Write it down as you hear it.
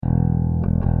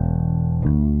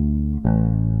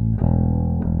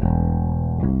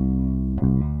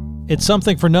It's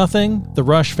Something for Nothing, the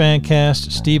Rush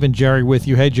Fancast. Steve and Jerry with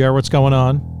you. Hey, Jerry, what's going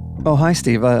on? Oh, hi,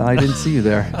 Steve. I didn't see you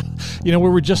there. You know, we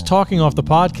were just talking off the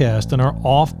podcast, and our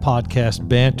off-podcast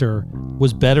banter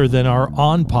was better than our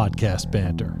on-podcast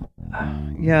banter.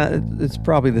 Yeah, it's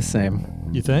probably the same.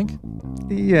 You think?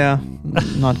 Yeah,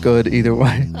 not good either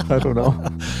way. I don't know.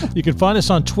 You can find us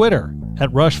on Twitter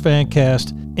at Rush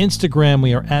Fancast. Instagram,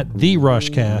 we are at The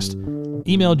Rushcast.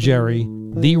 Email Jerry,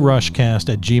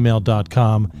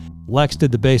 therushcast@gmail.com. Lex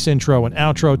did the bass intro and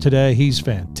outro today. He's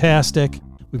fantastic.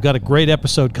 We've got a great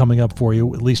episode coming up for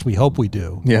you. At least we hope we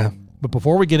do. Yeah. But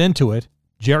before we get into it,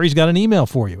 Jerry's got an email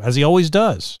for you, as he always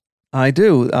does. I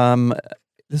do.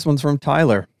 This one's from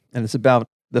Tyler, and it's about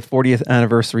the 40th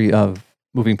anniversary of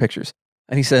Moving Pictures.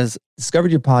 And he says,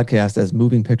 discovered your podcast as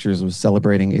Moving Pictures was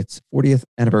celebrating its 40th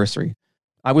anniversary.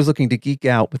 I was looking to geek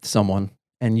out with someone,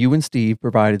 and you and Steve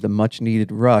provided the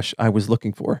much-needed rush I was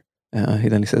looking for.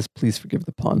 Then he says, please forgive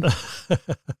the pun.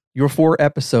 Your 4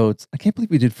 episodes. I can't believe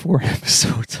we did 4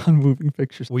 episodes on Moving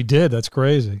Pictures. We did. That's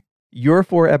crazy. Your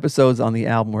 4 episodes on the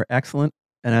album were excellent,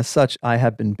 and as such, I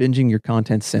have been binging your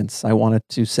content since. I wanted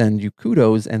to send you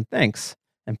kudos and thanks,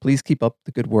 and please keep up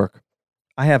the good work.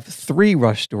 I have 3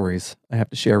 Rush stories I have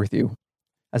to share with you,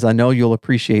 as I know you'll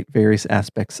appreciate various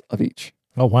aspects of each.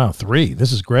 Oh, wow. 3.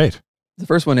 This is great. The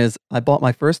first one is, I bought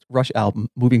my first Rush album,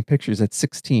 Moving Pictures, at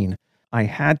 16. I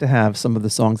had to have some of the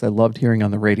songs I loved hearing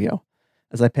on the radio.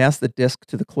 As I passed the disc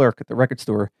to the clerk at the record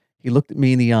store, he looked at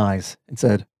me in the eyes and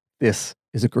said, "This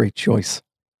is a great choice."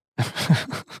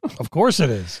 Of course it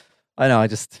is. I know,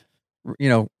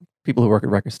 people who work at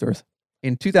record stores.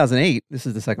 In 2008, this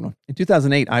is the second one. In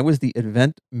 2008, I was the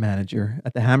event manager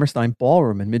at the Hammerstein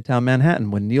Ballroom in Midtown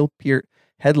Manhattan when Neil Peart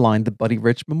headlined the Buddy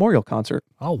Rich Memorial Concert.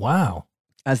 Oh, wow.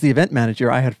 As the event manager,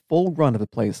 I had full run of the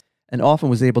place and often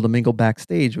was able to mingle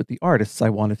backstage with the artists I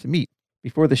wanted to meet.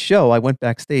 Before the show, I went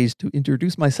backstage to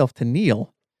introduce myself to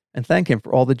Neil and thank him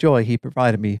for all the joy he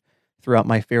provided me throughout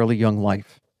my fairly young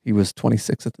life. He was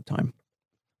 26 at the time.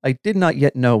 I did not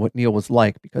yet know what Neil was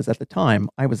like because at the time,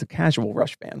 I was a casual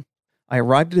Rush fan. I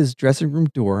arrived at his dressing room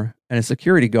door, and a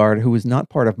security guard who was not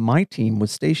part of my team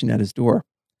was stationed at his door.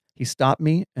 He stopped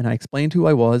me, and I explained who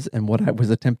I was and what I was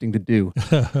attempting to do.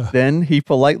 Then he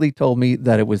politely told me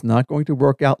that it was not going to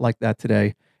work out like that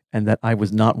today and that I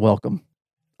was not welcome.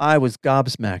 I was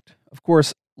gobsmacked. Of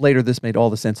course, later this made all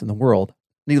the sense in the world.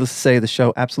 Needless to say, the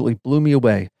show absolutely blew me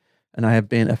away, and I have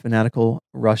been a fanatical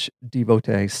Rush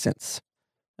devotee since.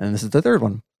 And this is the third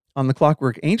one. On the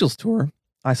Clockwork Angels tour,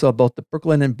 I saw both the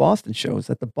Brooklyn and Boston shows.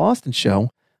 At the Boston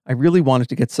show, I really wanted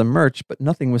to get some merch, but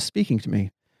nothing was speaking to me.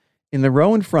 In the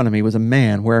row in front of me was a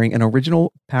man wearing an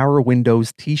original Power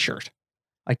Windows t-shirt.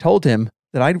 I told him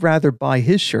that I'd rather buy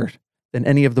his shirt than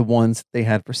any of the ones they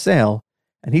had for sale,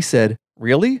 and he said,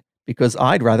 "Really? Because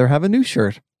I'd rather have a new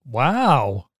shirt."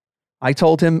 Wow. I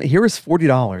told him, "Here is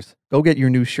 $40. Go get your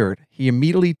new shirt." He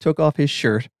immediately took off his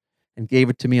shirt and gave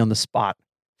it to me on the spot.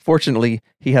 Fortunately,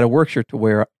 he had a work shirt to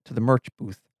wear to the merch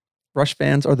booth. Rush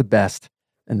fans are the best,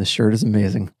 and the shirt is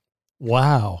amazing.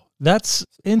 Wow. That's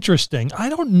interesting. I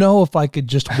don't know if I could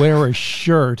just wear a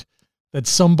shirt that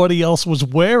somebody else was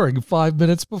wearing 5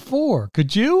 minutes before.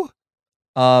 Could you?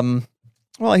 Well,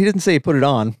 he didn't say he put it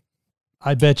on.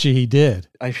 I bet you he did.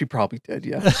 She probably did,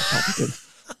 yeah. Probably did.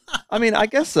 I mean, I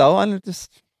guess so. I don't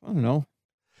know.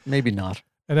 Maybe not.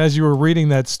 And as you were reading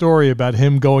that story about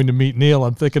him going to meet Neil,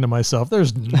 I'm thinking to myself,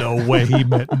 there's no way he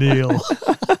met Neil.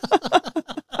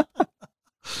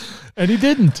 And he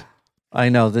didn't. I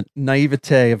know, the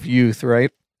naivete of youth,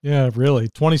 right? Yeah, really.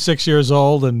 26 years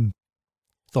old and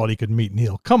thought he could meet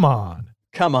Neil. Come on.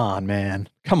 Come on, man.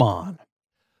 Come on.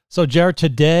 So, Jared,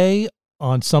 today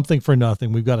on Something for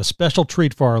Nothing, we've got a special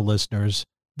treat for our listeners.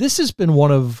 This has been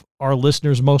one of our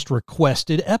listeners' most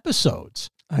requested episodes.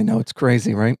 I know, it's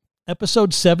crazy, right?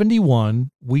 Episode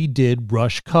 71, we did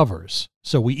Rush covers.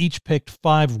 So we each picked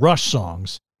 5 Rush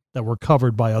songs that were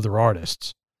covered by other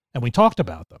artists. And we talked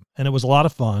about them. And it was a lot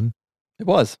of fun. It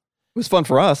was. It was fun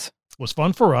for us. It was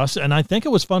fun for us. And I think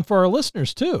it was fun for our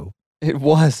listeners, too. It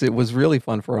was. It was really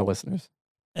fun for our listeners.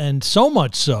 And so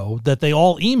much so that they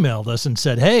all emailed us and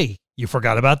said, "Hey, you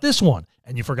forgot about this one.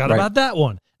 And you forgot about that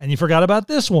one. And you forgot about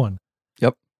this one."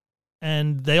 Yep.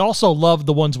 And they also loved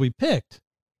the ones we picked.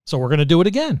 So we're going to do it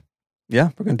again. Yeah,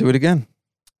 we're going to do it again.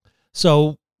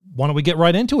 So why don't we get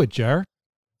right into it, Jared?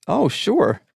 Oh,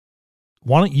 sure.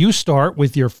 Why don't you start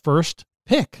with your first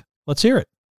pick? Let's hear it.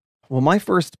 Well, my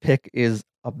first pick is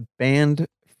a band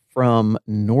from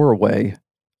Norway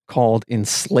called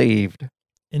Enslaved.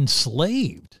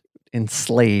 Enslaved?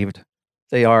 Enslaved.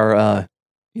 They are, a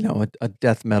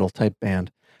death metal type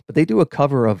band. But they do a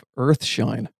cover of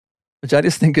Earthshine, which I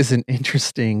just think is an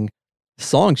interesting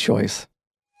song choice.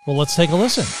 Well, let's take a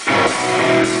listen.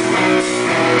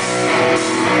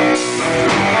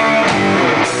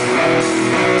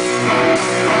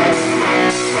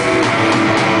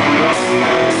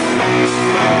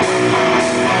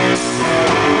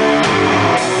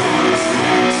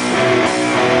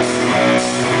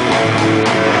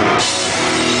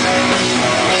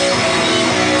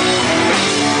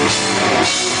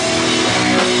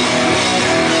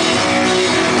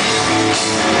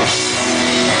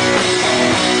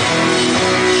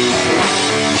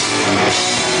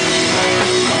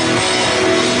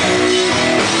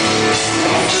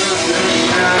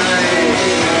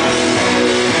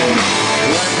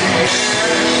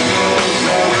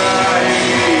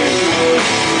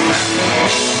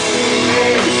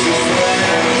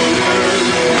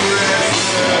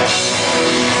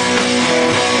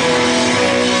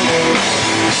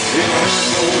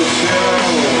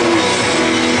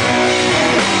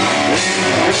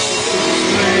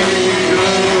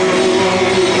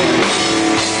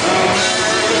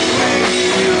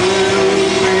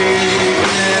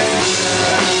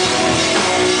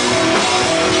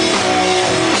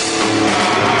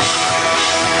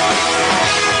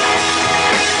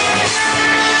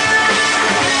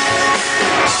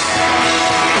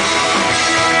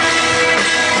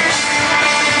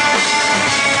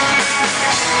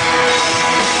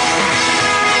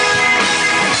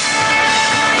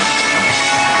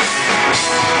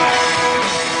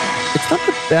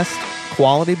 Best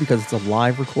quality because it's a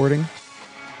live recording.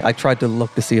 I tried to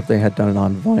look to see if they had done it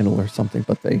on vinyl or something,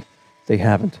 but they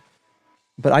haven't.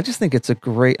 But I just think it's a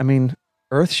great, I mean,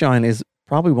 Earthshine is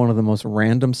probably one of the most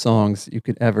random songs you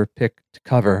could ever pick to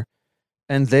cover.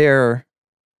 And they're,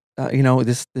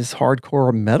 this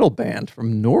hardcore metal band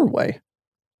from Norway.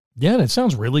 Yeah, and it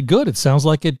sounds really good. It sounds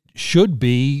like it should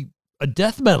be a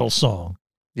death metal song.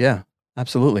 Yeah,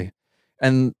 absolutely.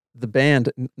 And the band,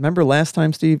 remember last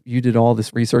time, Steve, you did all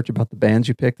this research about the bands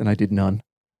you picked and I did none.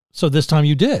 So this time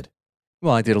you did.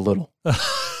 Well, I did a little.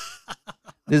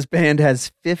 This band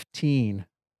has 15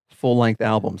 full-length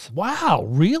albums. Wow,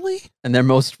 really? And their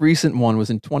most recent one was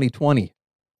in 2020.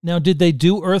 Now, did they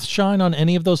do Earthshine on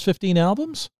any of those 15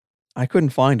 albums? I couldn't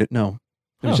find it, no.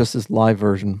 It was just this live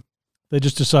version. They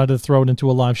just decided to throw it into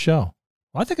a live show.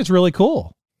 Well, I think it's really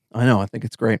cool. I know, I think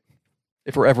it's great.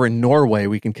 If we're ever in Norway,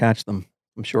 we can catch them,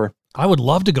 I'm sure. I would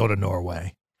love to go to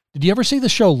Norway. Did you ever see the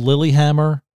show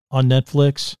Lilyhammer on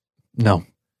Netflix? No.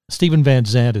 Steven Van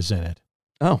Zandt is in it.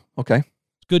 Oh, okay.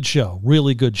 Good show,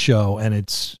 really good show, and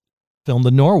it's filmed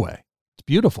in Norway. It's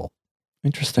beautiful.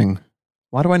 Interesting.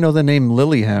 Why do I know the name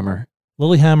Lilyhammer?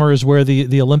 Lilyhammer is where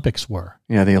the Olympics were.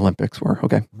 Yeah, the Olympics were.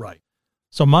 Okay. Right.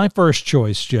 So my first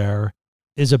choice, Jer,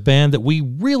 is a band that we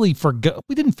really forgot.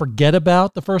 We didn't forget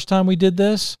about the first time we did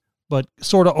this, but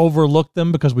sort of overlooked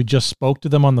them because we just spoke to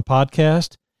them on the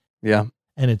podcast. Yeah.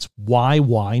 And it's Why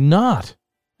Not?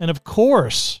 And of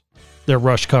course, their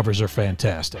Rush covers are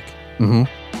fantastic. Mm-hmm.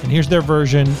 And here's their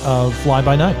version of Fly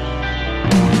By Night.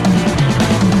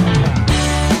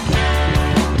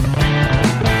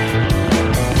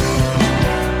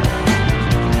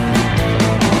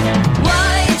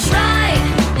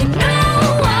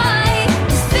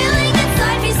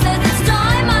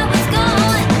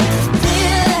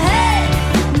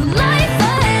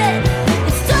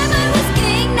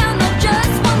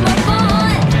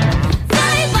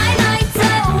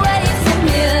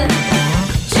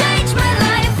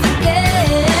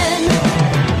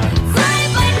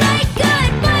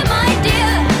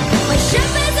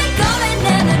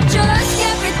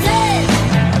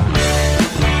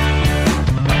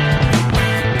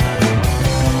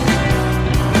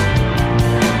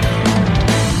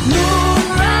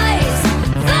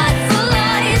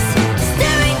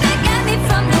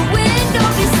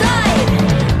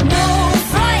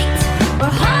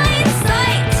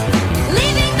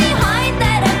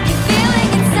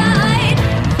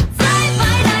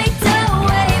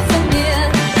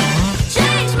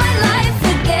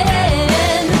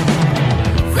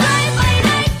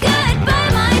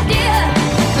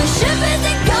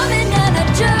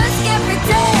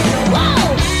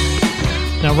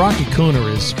 Rocky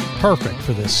Cooner is perfect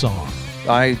for this song.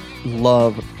 I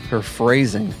love her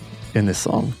phrasing in this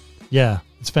song. Yeah,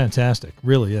 it's fantastic.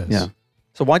 Really is. Yeah.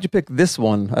 So why'd you pick this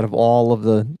one out of all of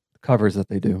the covers that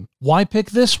they do? Why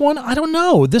pick this one? I don't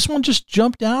know. This one just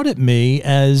jumped out at me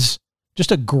as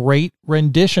just a great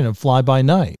rendition of Fly By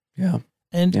Night. Yeah.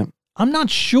 And I'm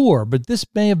not sure, but this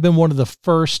may have been one of the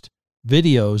first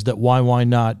videos that Why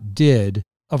Not did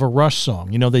of a Rush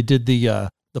song. You know, they did the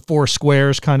four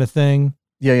squares kind of thing.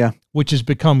 Yeah. Which has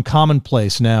become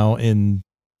commonplace now in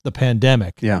the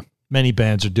pandemic. Yeah. many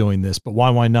bands are doing this, but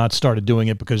Why Not started doing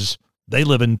it because they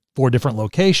live in 4 different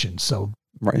locations. So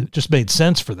Right. it just made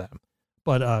sense for them.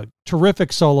 But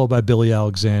terrific solo by Billy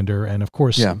Alexander. And of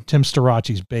course, Yeah. Tim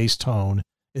Starachi's bass tone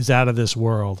is out of this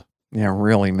world. Yeah,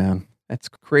 really, man. That's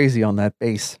crazy on that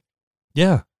bass.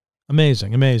 Yeah.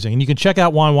 Amazing. Amazing. And you can check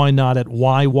out Why Not at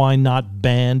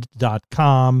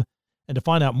whynotband.com. And to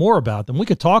find out more about them, we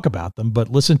could talk about them, but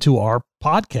listen to our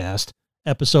podcast,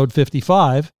 episode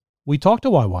 55. We talked to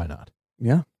Why Not.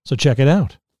 Yeah. So check it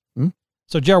out. Hmm.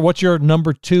 So, Jared, what's your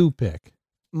number 2 pick?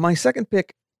 My second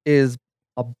pick is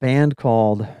a band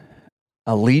called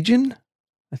Allegion.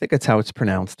 I think that's how it's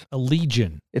pronounced.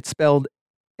 Allegion. It's spelled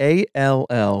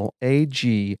Allagaeon,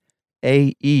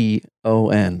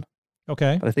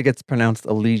 Okay. but I think it's pronounced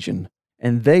Allegion.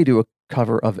 And they do a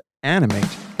cover of Animate,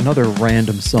 another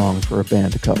random song for a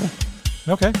band to cover.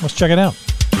 Okay. Let's check it out.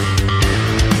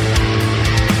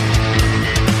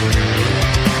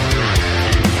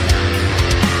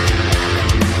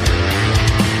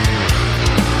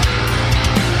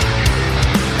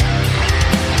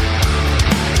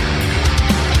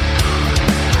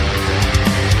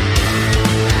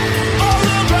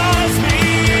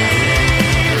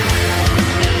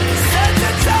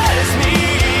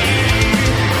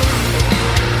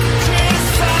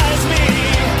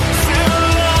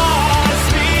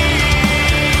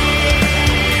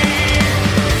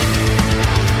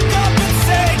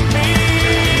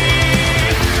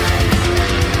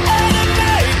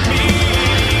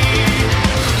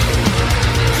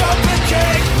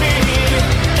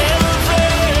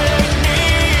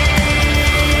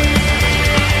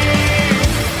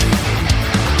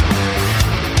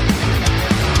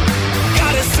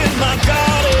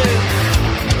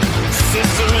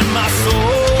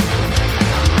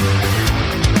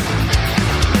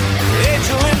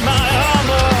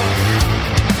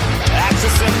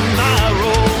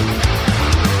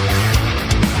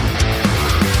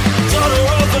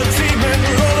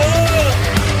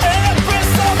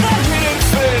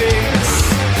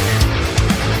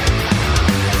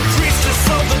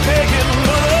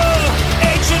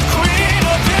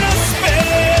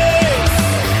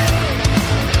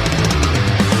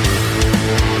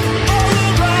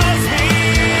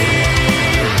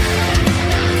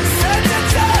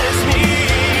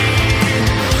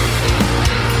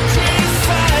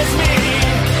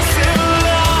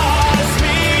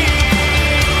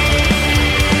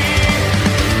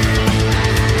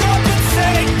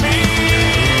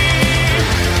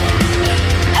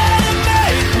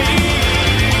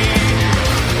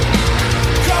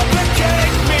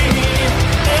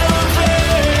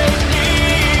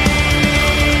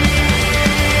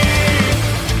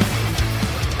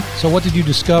 So what did you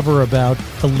discover about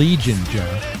Allegion,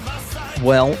 Joe?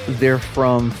 Well, they're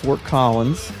from Fort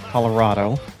Collins,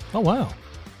 Colorado. Oh, wow.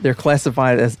 They're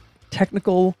classified as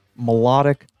technical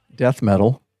melodic death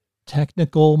metal.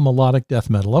 Technical melodic death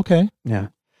metal. Okay. Yeah.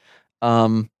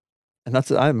 And that's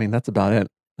about it.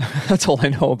 That's all I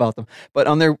know about them. But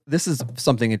this is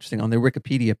something interesting. On their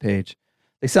Wikipedia page,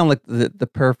 they sound like the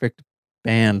perfect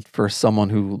band for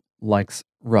someone who likes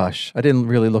Rush. I didn't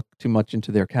really look too much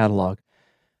into their catalog.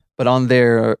 But on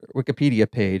their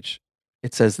Wikipedia page,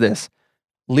 it says this: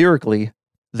 lyrically,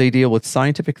 they deal with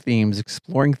scientific themes,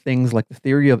 exploring things like the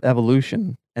theory of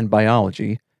evolution and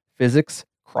biology, physics,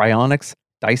 cryonics,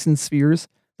 Dyson spheres,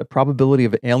 the probability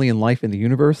of alien life in the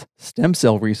universe, stem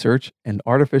cell research, and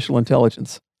artificial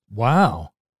intelligence.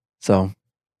 Wow. So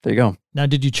there you go. Now,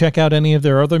 did you check out any of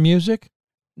their other music?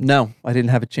 No, I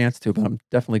didn't have a chance to, but I'm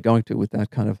definitely going to with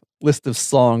that kind of list of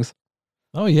songs.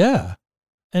 Oh, yeah.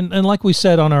 And like we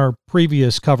said on our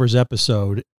previous covers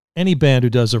episode, any band who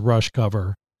does a Rush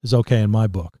cover is okay in my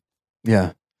book.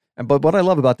 Yeah. But what I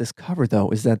love about this cover,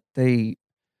 though, is that they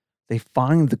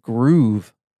find the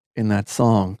groove in that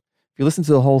song. If you listen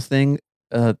to the whole thing,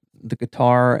 the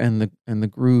guitar and the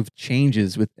groove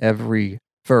changes with every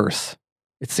verse.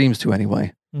 It seems to,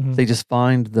 anyway. Mm-hmm. They just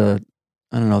find the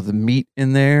meat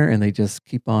in there, and they just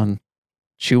keep on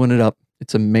chewing it up.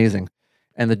 It's amazing.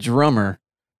 And the drummer,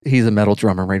 he's a metal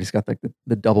drummer, right? He's got like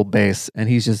the double bass, and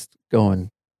he's just going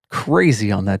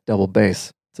crazy on that double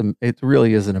bass. It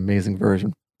really is an amazing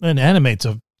version. And Animate's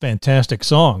a fantastic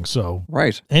song, so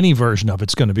Right. any version of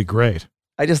it's going to be great.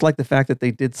 I just like the fact that they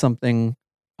did something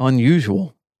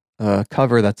unusual, a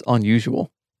cover that's unusual.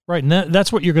 Right, and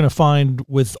that's what you're going to find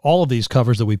with all of these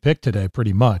covers that we picked today,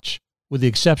 pretty much, with the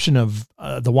exception of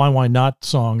the Why Not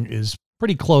song is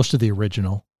pretty close to the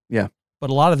original. Yeah. But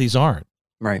a lot of these aren't.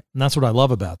 Right. And that's what I love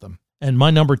about them. And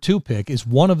my number 2 pick is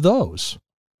one of those.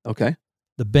 Okay.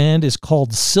 The band is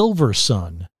called Silver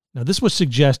Sun. Now, this was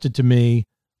suggested to me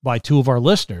by two of our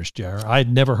listeners, Jer. I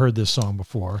had never heard this song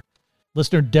before.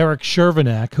 Listener Derek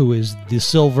Shervinack, who is the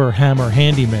Silver Hammer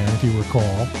Handyman, if you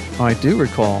recall. I do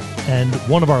recall. And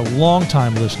one of our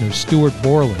longtime listeners, Stuart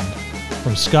Borland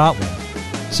from Scotland,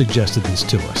 suggested this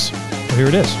to us. Well, here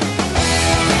it is.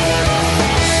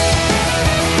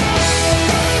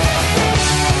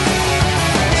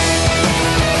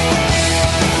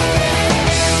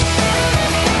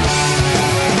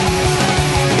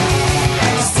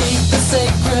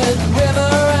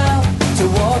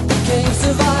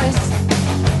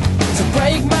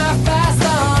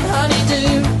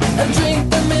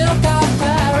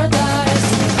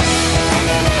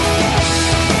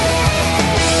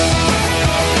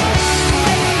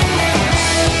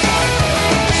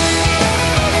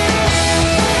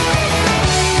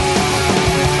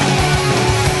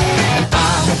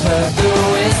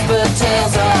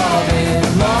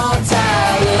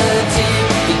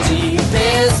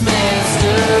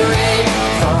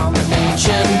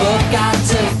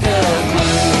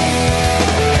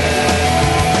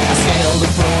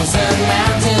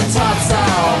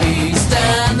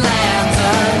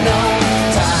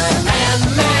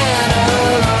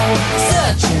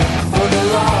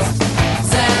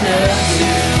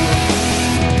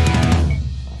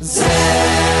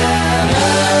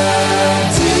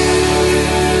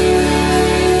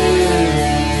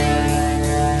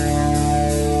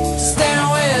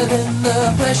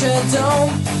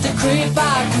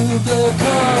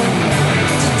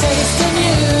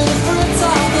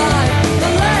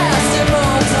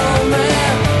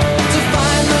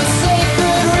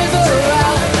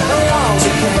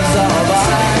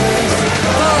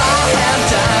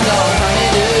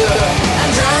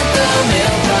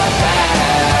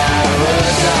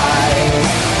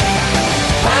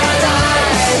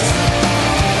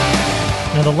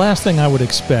 The last thing I would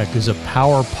expect is a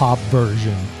power pop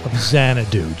version of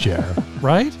Xanadu, Jer.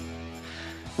 Right?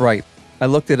 Right. I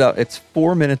looked it up. It's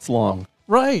 4 minutes long.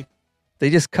 Right. They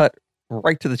just cut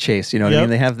right to the chase. You know what I mean?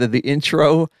 They have the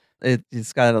intro.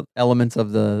 It's got elements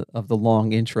of the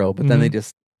long intro, but then they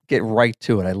just get right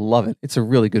to it. I love it. It's a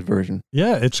really good version.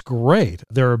 Yeah, it's great.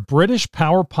 They're a British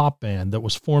power pop band that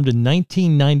was formed in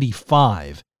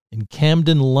 1995 in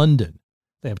Camden, London.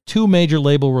 They have 2 major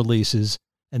label releases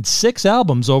and 6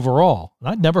 albums overall. And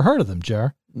I'd never heard of them,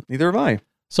 Jer. Neither have I.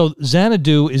 So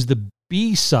Xanadu is the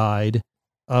B-side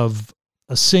of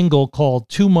a single called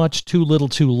Too Much, Too Little,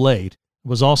 Too Late. It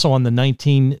was also on the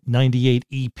 1998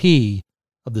 EP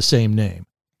of the same name.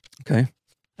 Okay.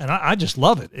 And I just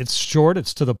love it. It's short.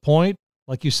 It's to the point.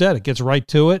 Like you said, it gets right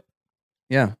to it.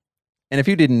 Yeah. And if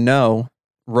you didn't know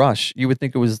Rush, you would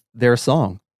think it was their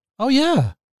song. Oh,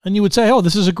 yeah. And you would say, oh,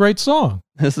 this is a great song.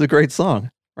 This is a great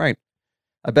song. Right.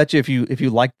 I bet you if you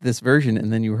liked this version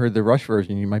and then you heard the Rush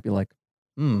version, you might be like,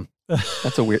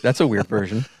 that's a weird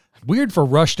version. Weird for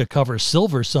Rush to cover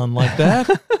Silver Sun like that.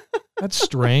 That's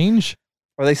strange.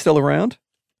 Are they still around?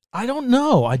 I don't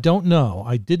know.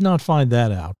 I did not find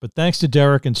that out. But thanks to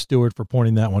Derek and Stuart for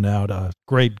pointing that one out.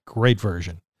 Great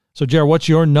version. So, Jared, what's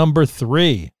your number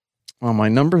 3? Well, my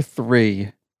number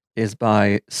 3 is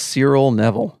by Cyril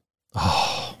Neville.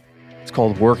 Oh, it's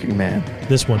called Working Man.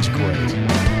 This one's great.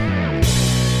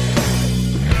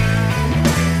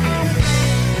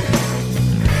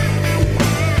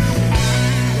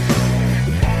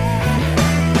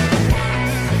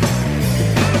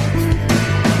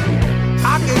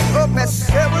 At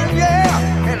 7,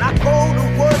 yeah, and I go to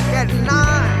work at 9.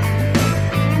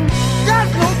 Got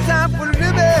no time for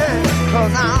living,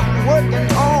 cause I'm working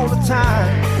all the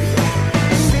time.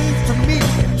 It seems to me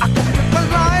I can live my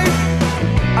life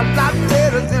a lot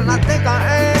better than I think I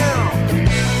am.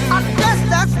 I guess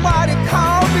that's why they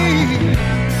call me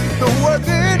the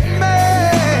working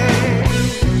man.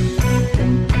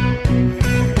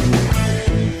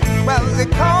 Well, they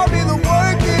call me the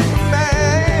working man.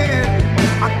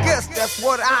 I guess that's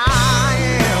what I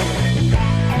am.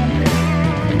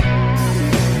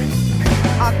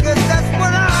 I guess that's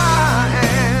what I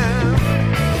am.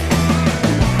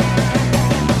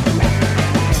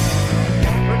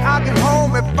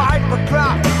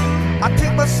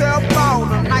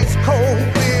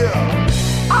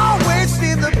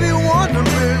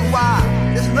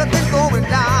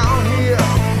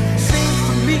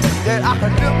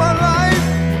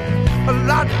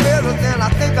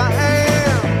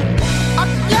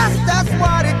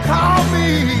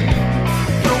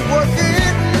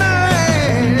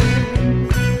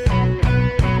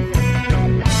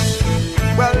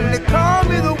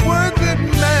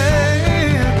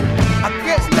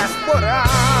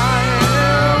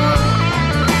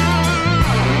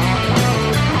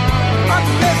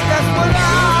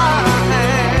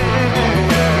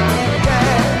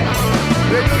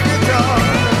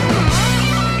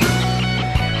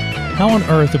 How on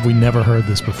earth have we never heard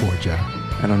this before, Joe?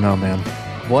 I don't know, man.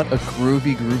 What a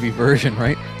groovy version,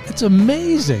 right? It's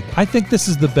amazing. I think this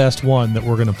is the best one that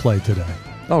we're going to play today.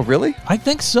 Oh, really? I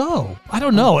think so. I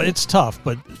don't know. It's tough,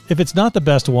 but if it's not the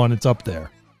best one, it's up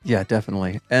there. Yeah,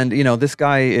 definitely. And, this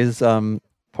guy is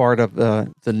part of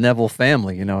the Neville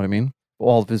family, you know what I mean?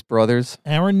 All of his brothers.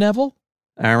 Aaron Neville?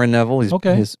 Aaron Neville. He's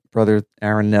Okay. his brother,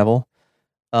 Aaron Neville.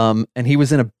 And he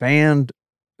was in a band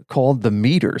called The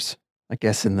Meters, I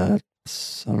guess in the,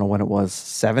 I don't know when it was,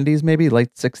 70s maybe,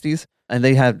 late 60s. And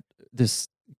they had this,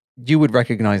 you would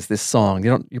recognize this song.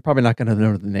 You're probably not going to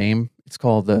know the name. It's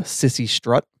called the Sissy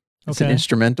Strut. It's an Okay.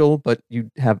 instrumental, but you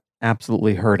have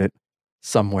absolutely heard it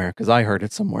somewhere because I heard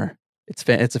it somewhere. It's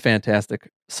a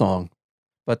fantastic song.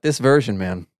 But this version,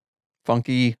 man,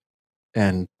 funky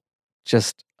and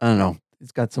just, I don't know.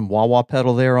 It's got some wah-wah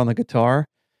pedal there on the guitar.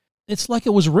 It's like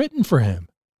it was written for him.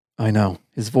 I know.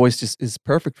 His voice just is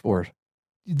perfect for it.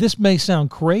 This may sound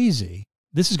crazy.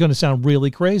 This is going to sound really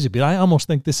crazy, but I almost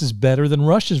think this is better than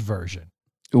Rush's version.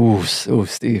 Ooh,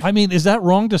 Steve. I mean, is that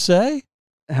wrong to say?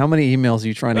 How many emails are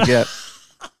you trying to get?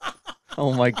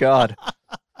 Oh, my God.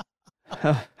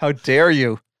 How dare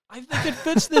you? I think it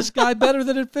fits this guy better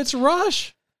than it fits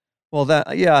Rush. Well,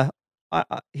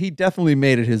 he definitely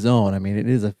made it his own. I mean, it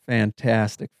is a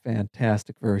fantastic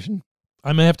version.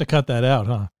 I may have to cut that out,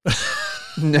 huh?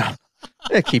 No,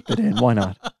 keep it in. Why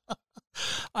not?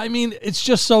 I mean, it's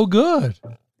just so good.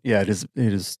 Yeah, it is.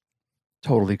 It is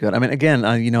totally good. I mean, again,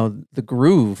 the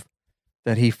groove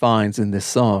that he finds in this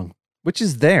song, which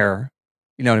is there,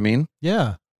 you know what I mean?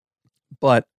 Yeah.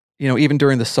 But, even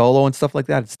during the solo and stuff like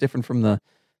that, it's different from the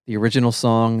original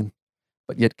song,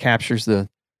 but yet captures the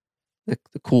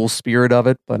cool spirit of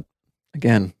it. But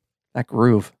again, that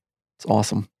groove, it's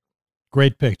awesome.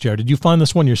 Great pick, Joe. Did you find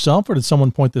this one yourself or did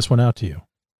someone point this one out to you?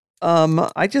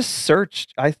 I just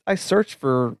searched. I searched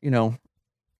for,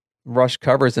 Rush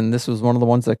covers, and this was one of the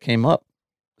ones that came up.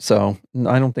 So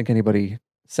I don't think anybody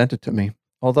sent it to me.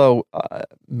 Although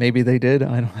maybe they did.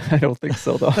 I don't think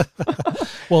so though.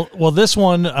 Well, this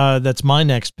one that's my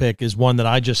next pick is one that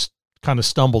I just kind of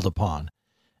stumbled upon,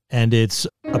 and it's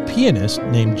a pianist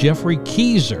named Jeffrey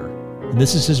Keyser, and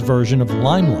this is his version of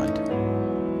Limelight.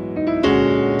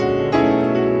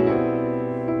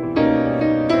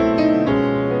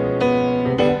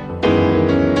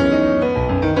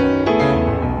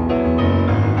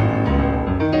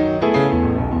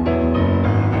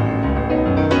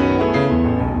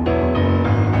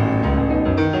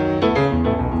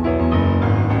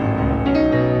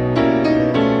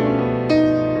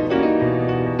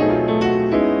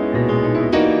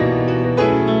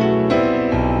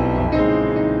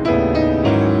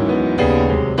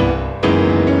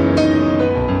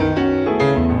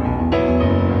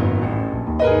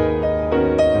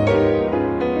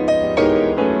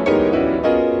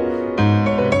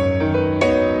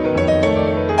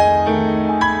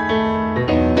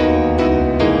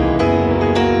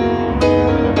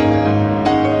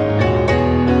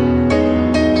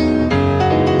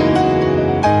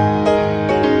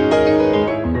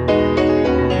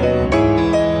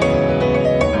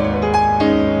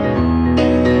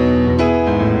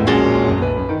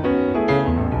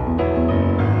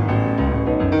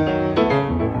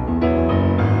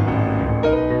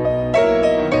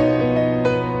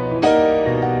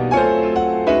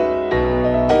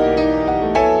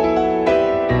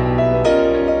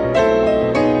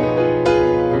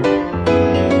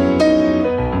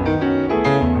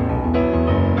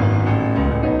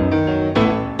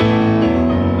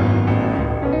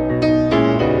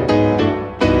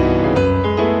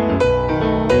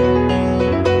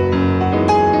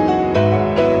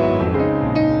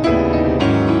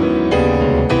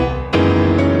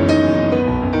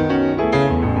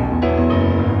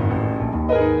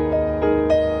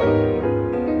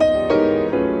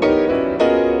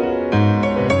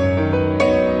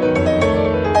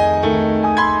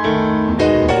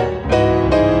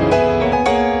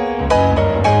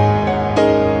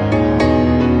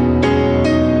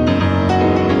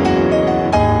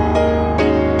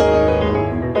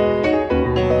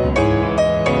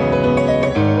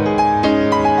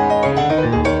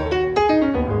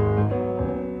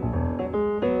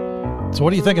 So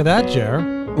what do you think of that, Jer?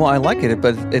 Well, I like it,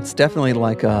 but it's definitely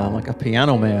like a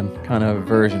Piano Man kind of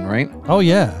version, right? Oh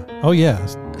yeah. Oh yeah.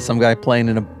 Some guy playing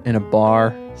in a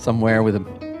bar somewhere with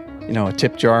a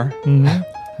tip jar. Mhm.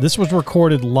 This was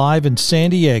recorded live in San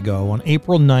Diego on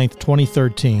April 9th,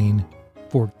 2013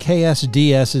 for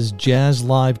KSDS's Jazz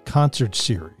Live Concert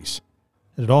Series.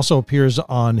 And it also appears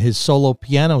on his solo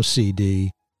piano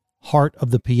CD, Heart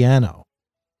of the Piano.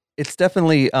 It's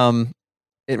definitely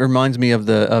It reminds me of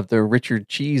the Richard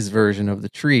Cheese version of the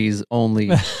Trees, only,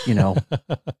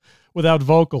 Without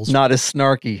vocals. not as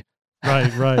snarky.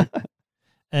 Right.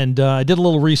 And I did a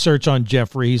little research on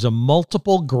Jeffrey. He's a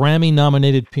multiple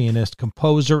Grammy-nominated pianist,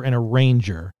 composer, and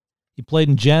arranger. He played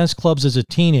in jazz clubs as a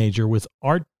teenager with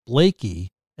Art Blakey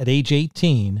at age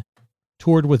 18,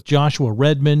 toured with Joshua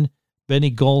Redman,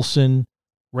 Benny Golson,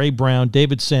 Ray Brown,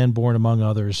 David Sanborn, among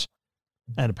others.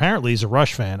 And apparently he's a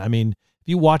Rush fan. I mean, if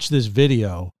you watch this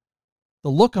video, the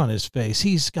look on his face,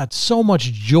 he's got so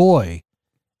much joy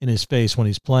in his face when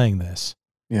he's playing this.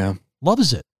 Yeah.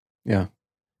 Loves it. Yeah.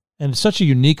 And it's such a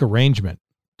unique arrangement,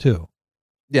 too.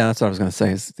 Yeah, that's what I was going to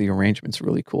say. Is the arrangement's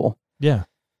really cool. Yeah.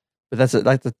 But that's a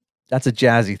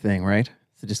jazzy thing, right?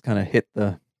 To just kind of hit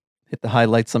the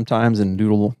highlights sometimes and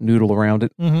noodle around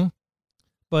it. Mm-hmm.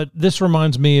 But this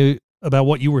reminds me about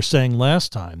what you were saying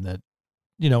last time, that,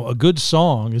 a good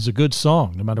song is a good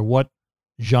song, no matter what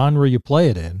genre you play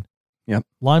it in. Yep.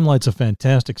 Limelight's a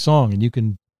fantastic song, and you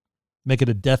can make it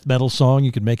a death metal song.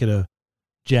 You can make it a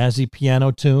jazzy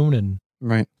piano tune, and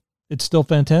right. It's still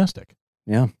fantastic.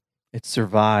 Yeah. It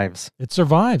survives. It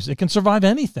survives. It can survive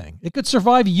anything. It could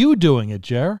survive you doing it,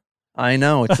 Jer. I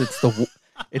know.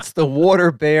 It's the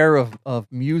water bear of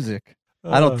music.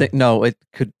 I don't think, no, it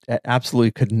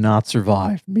absolutely could not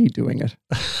survive me doing it.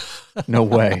 No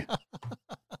way.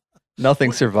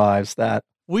 Nothing survives that.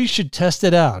 We should test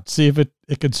it out. See if it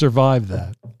could survive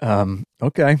that.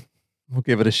 Okay. We'll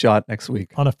give it a shot next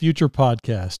week. On a future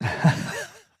podcast.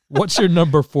 What's your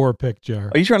number 4 pick,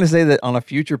 Jer? Are you trying to say that on a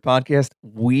future podcast,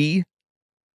 we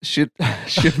should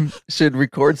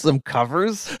record some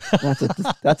covers?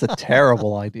 That's a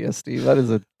terrible idea, Steve. That is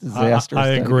a disastrous I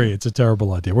agree. idea. It's a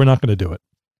terrible idea. We're not going to do it.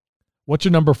 What's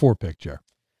your number 4 pick, Jer?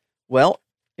 Well,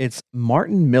 it's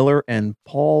Martin Miller and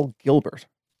Paul Gilbert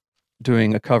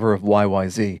doing a cover of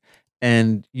YYZ.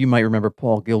 And you might remember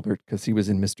Paul Gilbert because he was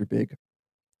in Mr. Big.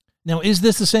 Now, is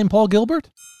this the same Paul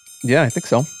Gilbert? Yeah, I think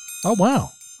so. Oh, wow.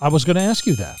 I was going to ask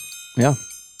you that. Yeah.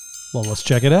 Well, let's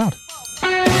check it out.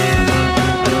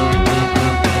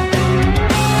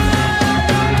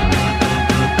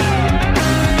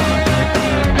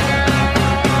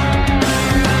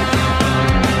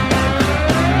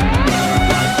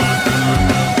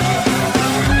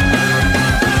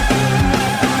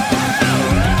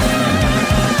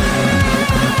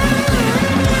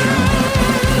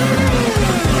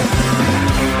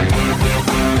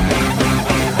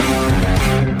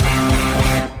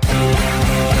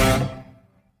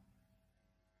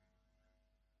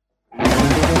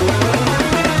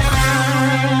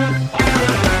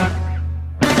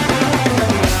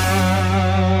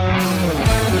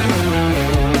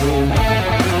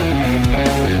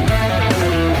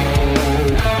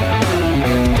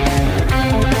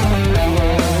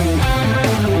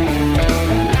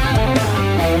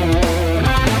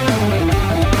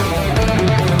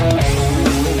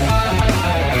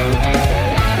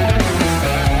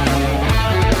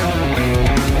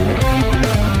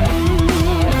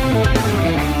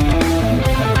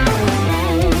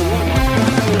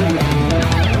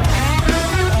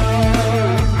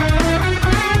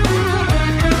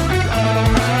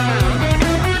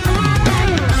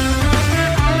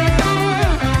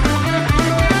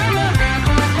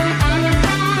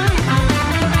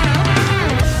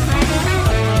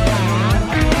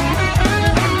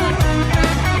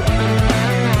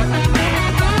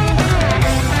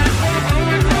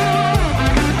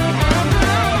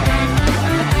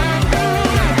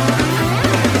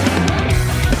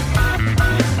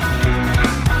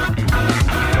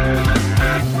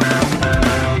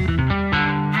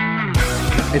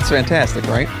 It's fantastic,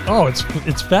 right? Oh,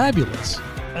 it's fabulous.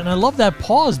 And I love that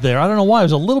pause there. I don't know why. It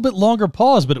was a little bit longer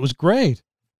pause, but it was great.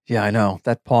 Yeah, I know.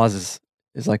 That pause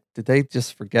is like, did they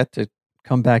just forget to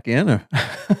come back in? Or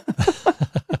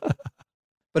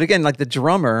But again, like the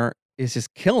drummer is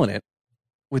just killing it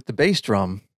with the bass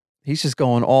drum. He's just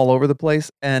going all over the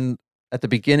place. And at the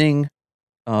beginning,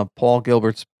 Paul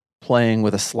Gilbert's playing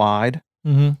with a slide,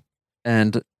 Mm-hmm.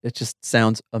 and it just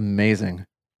sounds amazing.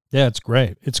 Yeah, it's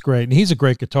great. It's great. And he's a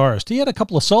great guitarist. He had a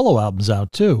couple of solo albums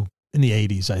out too in the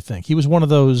 80s, I think. He was one of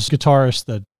those guitarists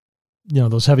that,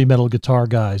 those heavy metal guitar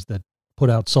guys that put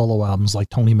out solo albums like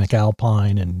Tony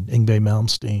McAlpine and Yngwie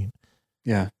Malmsteen.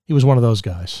 Yeah. He was one of those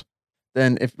guys.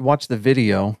 Then if you watch the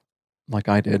video, like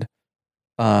I did,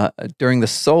 during the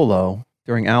solo,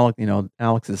 during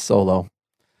Alex's solo,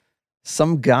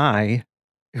 some guy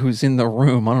who's in the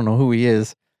room, I don't know who he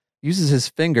is, uses his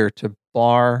finger to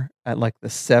bar at like the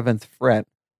 7th fret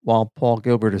while Paul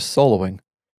Gilbert is soloing.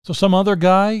 So some other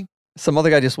guy Some other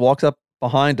guy just walks up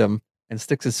behind him and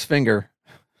sticks his finger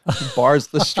He bars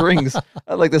the strings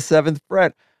at like the 7th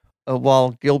fret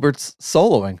while Gilbert's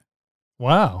soloing.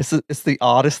 Wow. It's the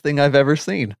oddest thing I've ever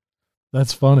seen.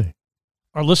 That's funny.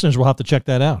 Our listeners will have to check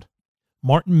that out.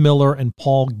 Martin Miller and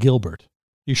Paul Gilbert.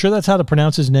 You sure that's how to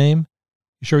pronounce his name?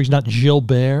 You sure he's not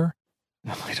Gilbert?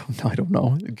 I don't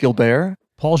know. Gilbert?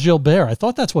 Paul Gilbert. I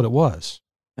thought that's what it was.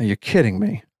 Are you kidding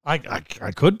me? I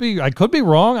could be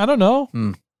wrong. I don't know.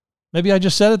 Maybe I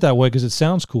just said it that way because it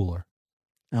sounds cooler.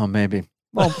 Oh, maybe.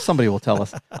 Well, somebody will tell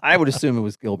us. I would assume it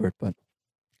was Gilbert, but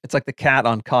it's like the cat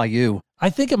on Caillou. I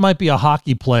think it might be a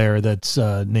hockey player that's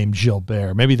named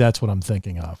Gilbert. Maybe that's what I'm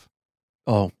thinking of.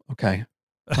 Oh, okay.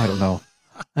 I don't know.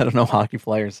 I don't know hockey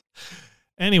players.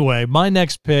 Anyway, my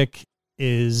next pick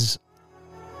is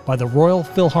by the Royal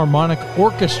Philharmonic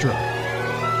Orchestra,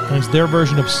 and it's their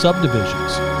version of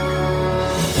Subdivisions.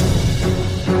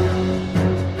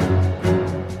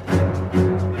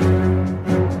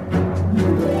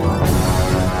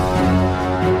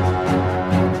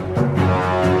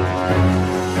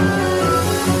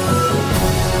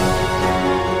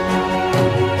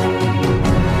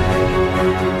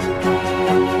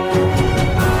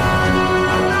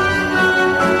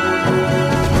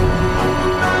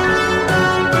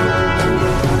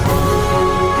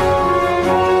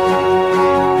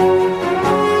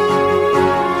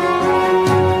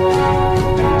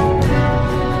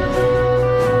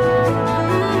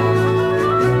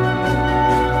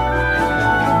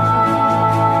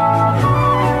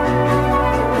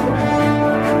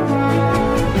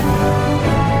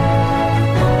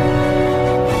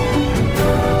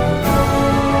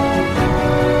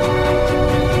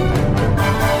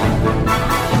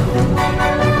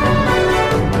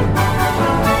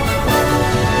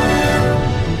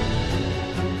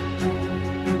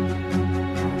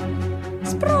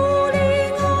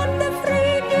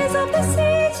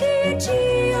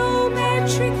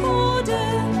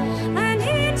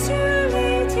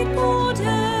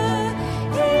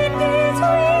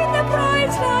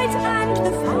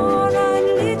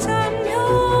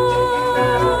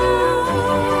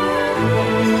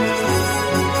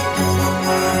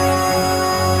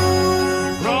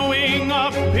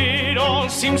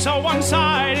 Seems so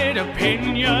one-sided,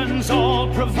 opinions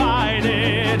all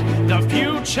provided, the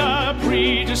future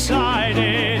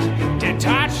pre-decided,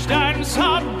 detached and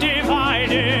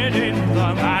subdivided in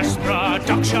the mass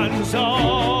production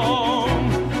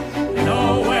zone.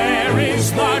 Nowhere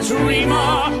is the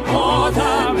dreamer or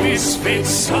the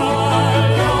misfits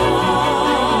alone.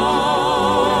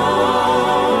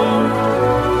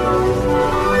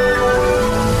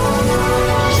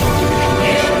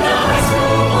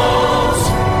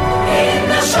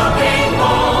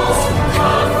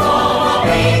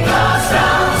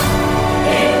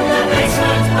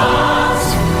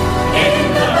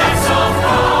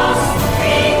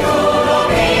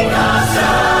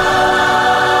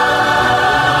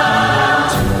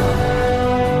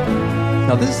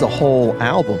 Now, this is a whole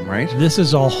album, right? This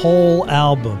is a whole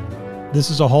album.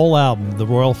 The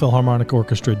Royal Philharmonic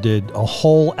Orchestra did a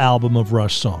whole album of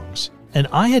Rush songs. And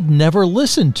I had never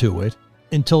listened to it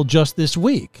until just this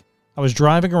week. I was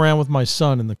driving around with my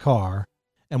son in the car,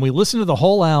 and we listened to the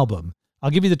whole album. I'll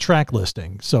give you the track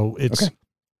listing. So it's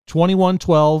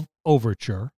 2112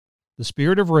 Overture, The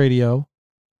Spirit of Radio,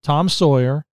 Tom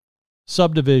Sawyer,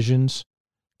 Subdivisions,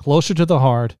 Closer to the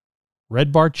Heart,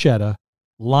 Red Barchetta,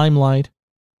 Limelight,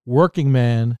 Working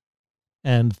Man,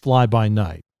 and Fly By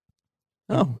Night.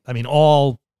 Oh. I mean,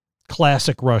 all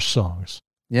classic Rush songs.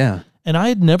 Yeah. And I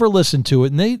had never listened to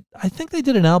it. And I think they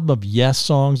did an album of Yes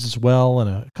songs as well, and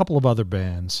a couple of other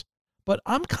bands. But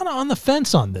I'm kind of on the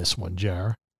fence on this one,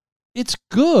 Jar. It's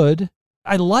good.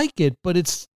 I like it, but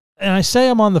and I say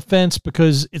I'm on the fence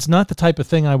because it's not the type of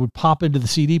thing I would pop into the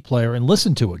CD player and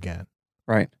listen to again.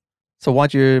 Right. So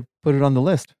why'd you put it on the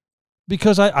list?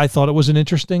 Because I thought it was an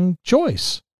interesting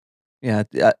choice. Yeah.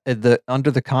 Under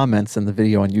the comments in the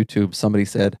video on YouTube, somebody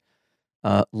said,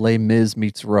 Les Mis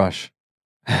meets Rush.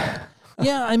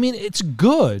 Yeah, I mean, it's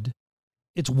good.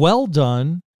 It's well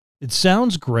done. It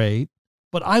sounds great,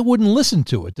 but I wouldn't listen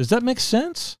to it. Does that make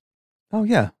sense? Oh,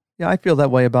 yeah. Yeah, I feel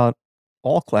that way about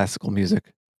all classical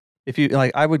music. If you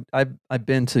like, I've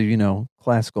been to,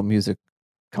 classical music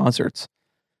concerts,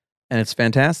 and it's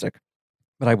fantastic,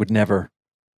 but I would never,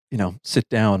 sit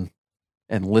down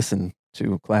and listen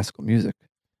to classical music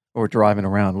or driving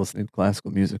around listening to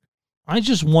classical music. I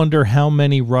just wonder how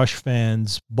many Rush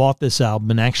fans bought this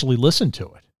album and actually listened to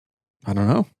it. I don't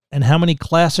know. And how many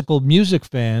classical music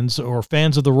fans or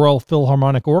fans of the Royal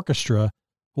Philharmonic Orchestra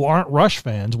who aren't Rush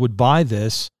fans would buy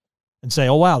this and say,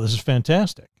 oh, wow, this is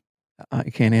fantastic. I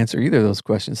can't answer either of those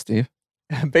questions, Steve.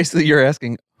 Basically, you're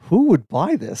asking who would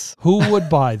buy this? Who would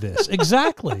buy this?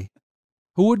 Exactly.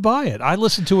 Who would buy it? I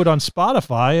listened to it on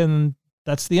Spotify, and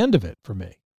that's the end of it for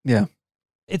me. Yeah.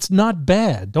 It's not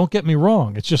bad. Don't get me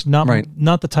wrong. It's just not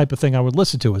the type of thing I would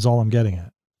listen to, is all I'm getting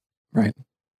at. Right.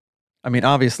 I mean,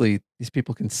 obviously, these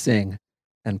people can sing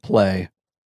and play.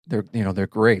 They're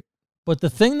great. But the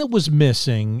thing that was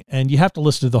missing, and you have to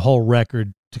listen to the whole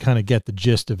record to kind of get the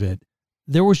gist of it,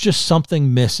 there was just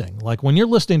something missing. Like when you're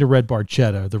listening to Red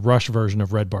Barchetta, the Rush version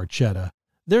of Red Barchetta,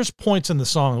 there's points in the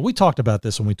song, and we talked about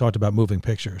this when we talked about Moving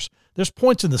Pictures. There's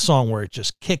points in the song where it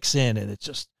just kicks in and it's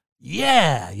just,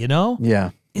 yeah, you know?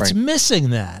 Yeah. It's missing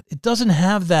that. It doesn't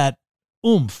have that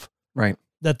oomph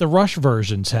that the Rush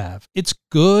versions have. It's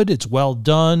good. It's well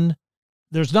done.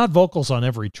 There's not vocals on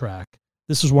every track.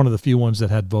 This is one of the few ones that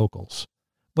had vocals.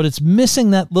 But it's missing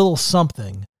that little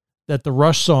something that the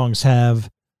Rush songs have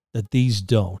that these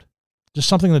don't. Just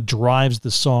something that drives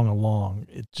the song along.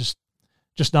 It's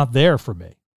just not there for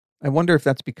me. I wonder if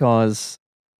that's because,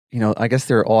 I guess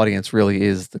their audience really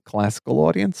is the classical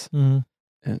audience. Mm-hmm.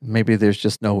 And maybe there's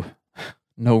just no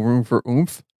room for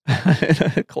oomph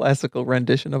in a classical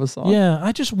rendition of a song. Yeah,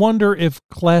 I just wonder if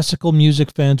classical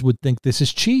music fans would think this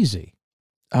is cheesy.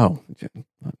 Oh,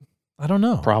 I don't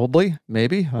know. Probably,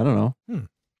 maybe. I don't know.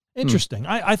 Interesting.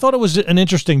 I thought it was an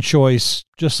interesting choice,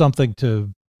 just something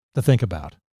to think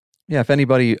about. Yeah, if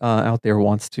anybody out there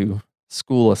wants to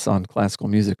school us on classical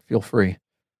music, feel free.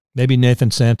 Maybe Nathan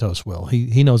Santos will.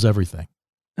 He knows everything.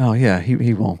 Oh, yeah,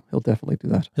 he will. He'll definitely do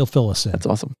that. He'll fill us in. That's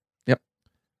awesome. Yep.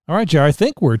 All right, Jerry, I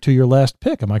think we're to your last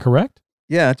pick. Am I correct?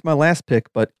 Yeah, it's my last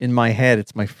pick, but in my head,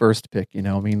 it's my first pick.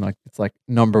 I mean, like it's like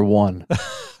number one.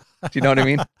 Do you know what I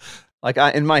mean? Like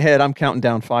in my head, I'm counting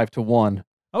down 5 to 1.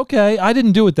 Okay, I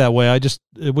didn't do it that way.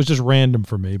 It was just random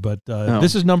for me, but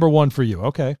This is number one for you.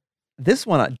 Okay. This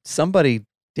one, somebody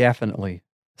definitely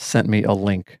sent me a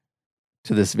link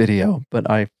to this video, but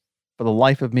for the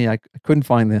life of me, I couldn't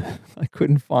find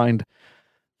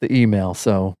the email,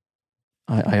 so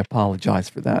I apologize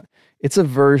for that. It's a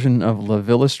version of La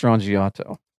Villa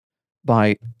Strangiato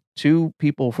by two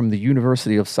people from the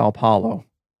University of Sao Paulo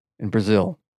in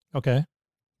Brazil. Okay.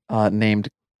 Named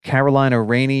Carolina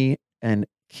Rainey and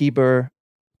Kiber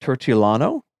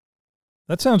Tertulano.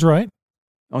 That sounds right.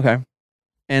 Okay.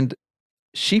 And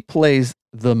she plays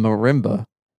the marimba,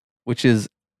 which is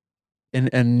an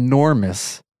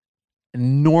enormous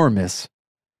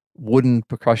wooden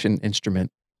percussion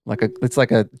instrument. It's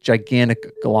like a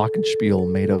gigantic glockenspiel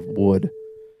made of wood.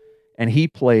 And he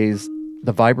plays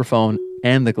the vibraphone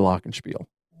and the glockenspiel.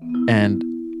 And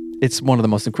it's one of the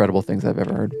most incredible things I've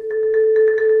ever heard.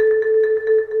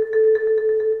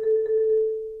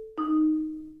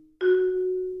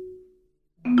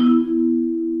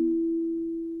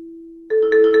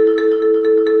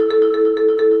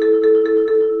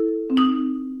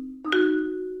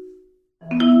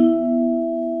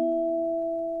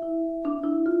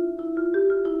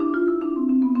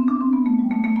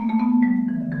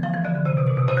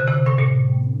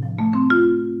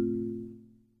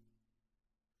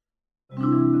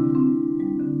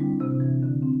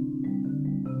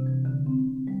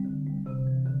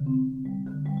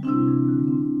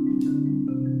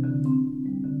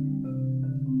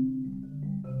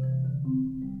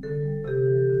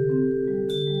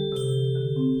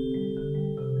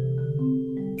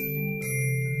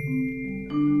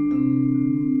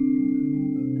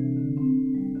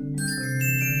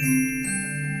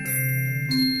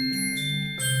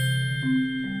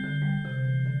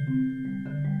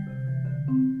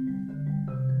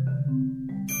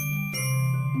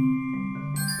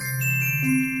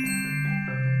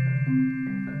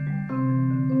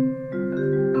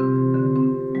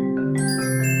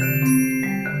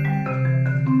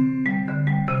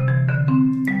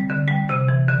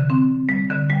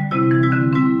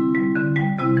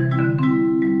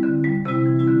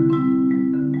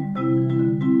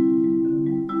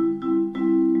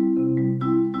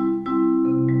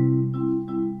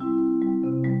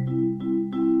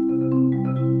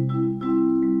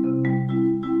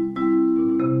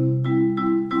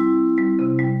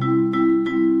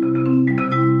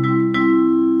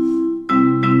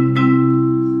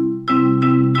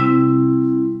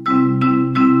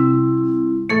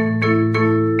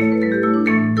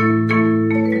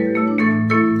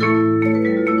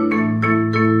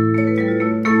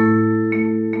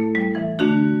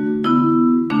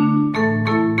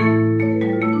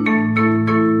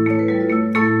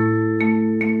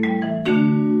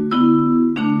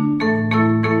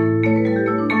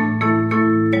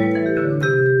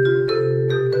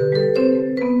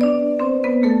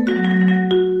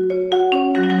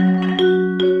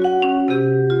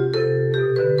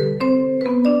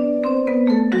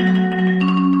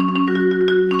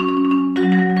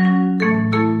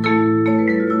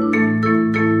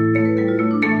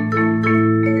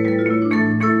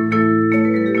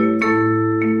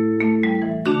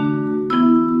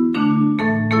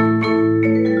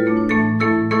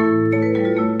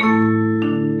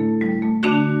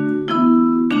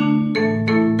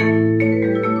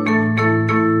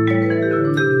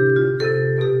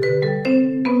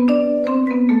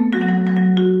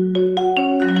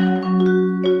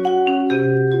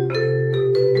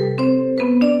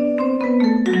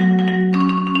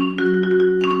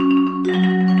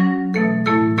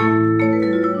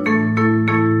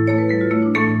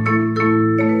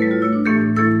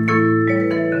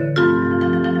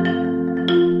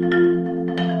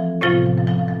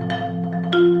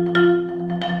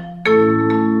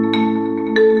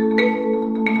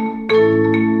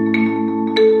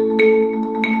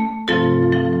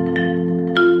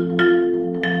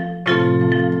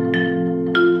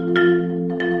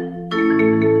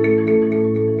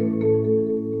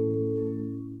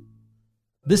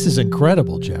 This is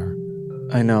incredible, Jer.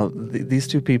 I know. These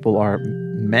two people are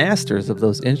masters of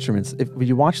those instruments. If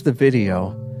you watch the video,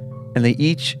 and they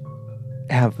each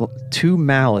have 2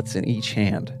 mallets in each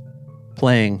hand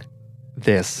playing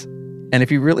this. And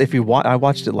I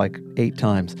watched it like 8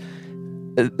 times.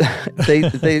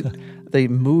 They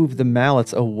move the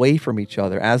mallets away from each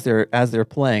other as they're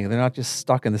playing. They're not just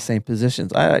stuck in the same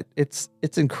positions.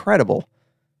 It's incredible.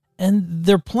 And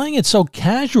they're playing it so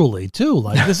casually too.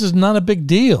 Like this is not a big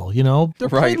deal, you know. They're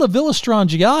playing La Villa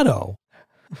Strangiato,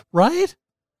 right?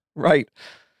 Right.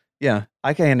 Yeah,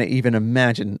 I can't even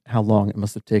imagine how long it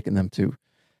must have taken them to,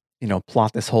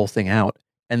 plot this whole thing out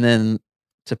and then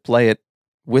to play it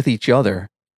with each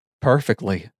other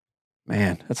perfectly.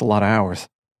 Man, that's a lot of hours.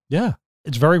 Yeah,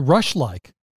 it's very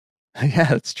Rush-like.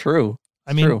 Yeah, it's true.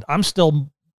 I mean, I'm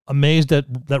still amazed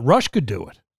that Rush could do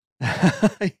it.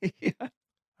 Yeah.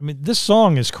 I mean, this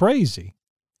song is crazy.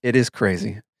 It is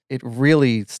crazy. It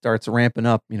really starts ramping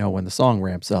up, when the song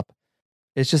ramps up.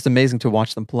 It's just amazing to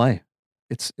watch them play.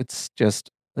 It's just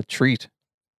a treat.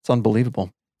 It's unbelievable.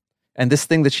 And this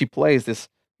thing that she plays, this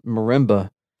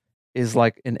marimba, is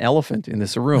like an elephant in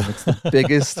this room. It's the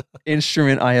biggest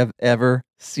instrument I have ever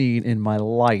seen in my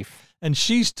life. And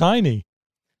she's tiny.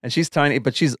 And she's tiny,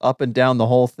 but she's up and down the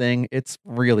whole thing. It's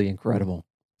really incredible.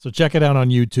 So check it out on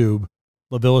YouTube.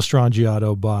 La Villa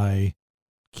Strangiato by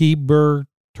Kiber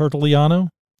Tertuliano.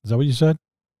 Is that what you said?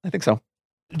 I think so.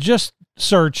 Just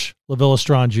search La Villa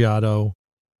Strangiato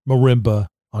marimba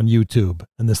on YouTube,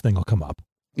 and this thing will come up.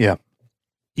 Yeah.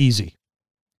 Easy.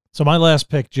 So my last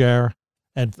pick, Jer,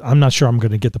 and I'm not sure I'm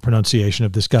going to get the pronunciation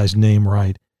of this guy's name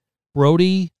right.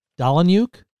 Brody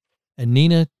Dolanyuk and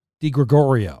Nina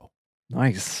DiGregorio.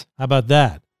 Nice. How about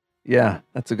that? Yeah,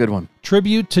 that's a good one.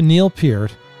 Tribute to Neil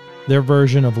Peart, their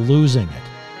version of Losing It.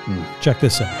 Check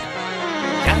this out.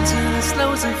 Counting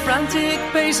slows and frantic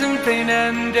pace and pain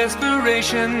and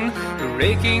desperation. The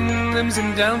raking limbs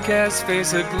and downcast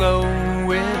face aglow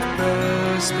with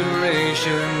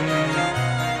perspiration.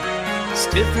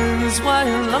 Stiffens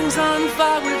while lungs on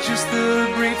fire with just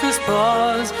the briefest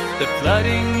pause. The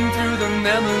flooding through the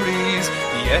memories,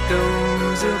 the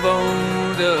echoes of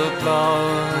old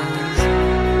applause.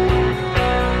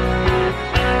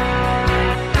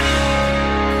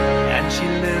 And she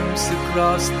limps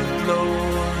across the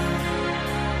floor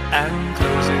and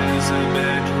closes her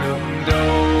bedroom door.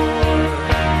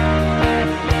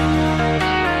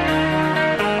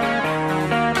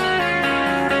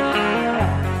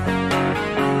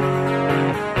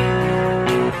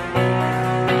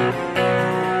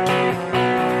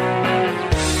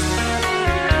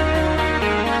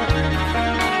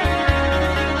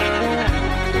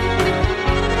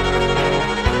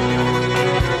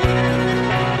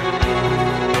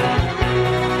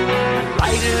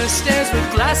 Stares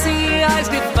with glassy eyes,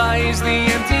 defies the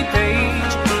empty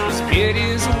page. His beard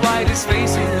is white, his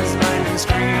face is lined and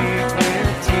streaked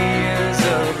with tears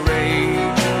of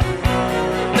rage.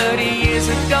 30 years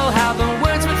ago, how the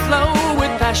words would flow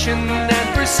with passion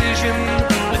and precision,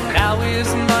 but now his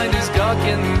mind is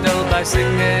darkened, dulled by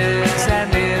sickness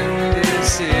and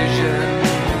indecision.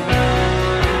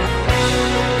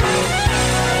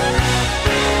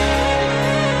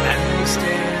 And he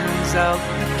stands out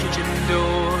the kitchen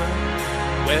door,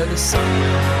 where the sun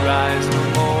will rise no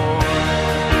more.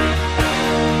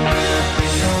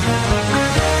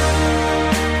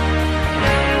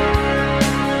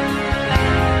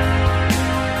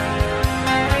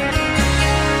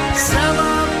 Some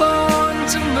are born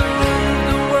to move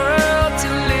the world, to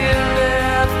live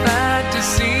their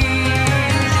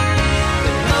fantasies.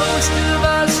 But most of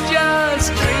us just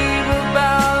dream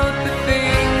about the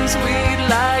things we'd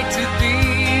like to be.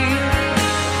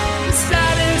 The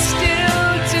saddest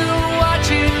still to watch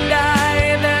it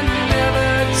die than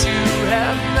never to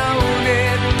have known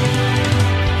it.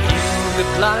 You, the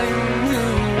blind who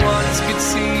once could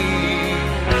see,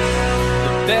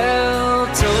 the bell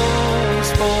tolls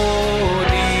for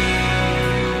thee.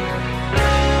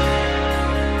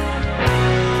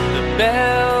 The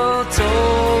bell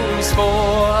tolls for.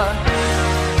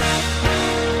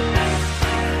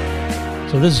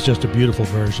 So this is just a beautiful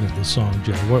version of this song,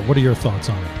 Joe. What are your thoughts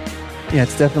on it? Yeah,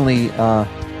 it's definitely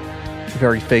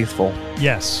very faithful,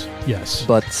 Yes, yes.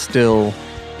 but still,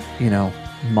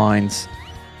 mines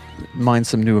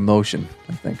some new emotion,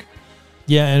 I think.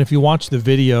 Yeah, and if you watch the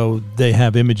video, they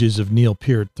have images of Neil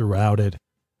Peart throughout it,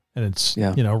 and it's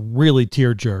Yeah. really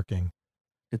tear-jerking.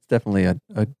 It's definitely a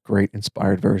great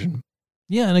inspired version.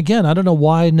 Yeah, and again, I don't know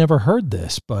why I never heard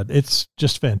this, but it's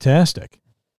just fantastic.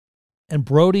 And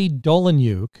Brody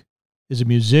Dolanyuk is a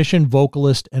musician,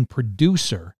 vocalist, and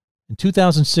producer. In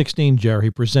 2016, Jerry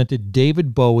presented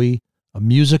David Bowie a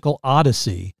musical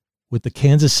odyssey with the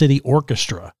Kansas City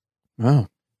Orchestra. Oh,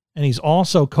 And he's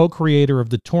also co-creator of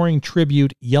the touring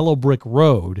tribute Yellow Brick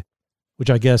Road, which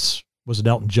I guess was an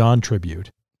Elton John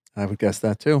tribute. I would guess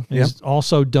that too. And Yep. he's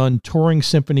also done touring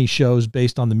symphony shows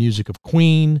based on the music of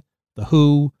Queen, The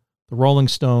Who, The Rolling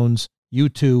Stones,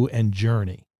 U2, and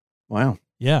Journey. Wow.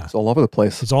 Yeah, It's all over the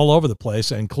place. it's all over the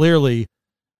place, and clearly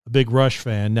a big Rush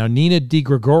fan. Now, Nina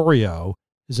DiGregorio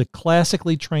is a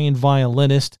classically trained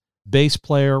violinist, bass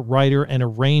player, writer, and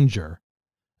arranger.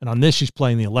 And on this, she's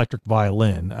playing the electric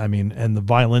violin. I mean, and the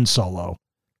violin solo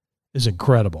is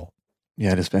incredible.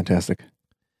 Yeah, it is fantastic.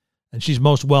 And she's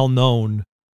most well known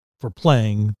for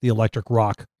playing the electric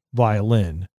rock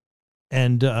violin.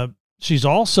 And she's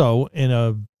also in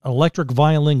an electric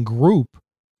violin group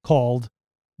called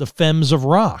the Femmes of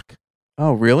Rock.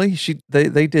 Oh, really?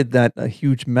 They did that a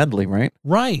huge medley, right?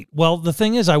 Right. Well, the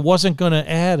thing is, I wasn't going to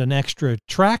add an extra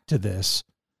track to this,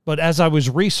 but as I was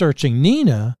researching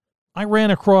Nina, I ran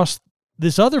across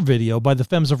this other video by the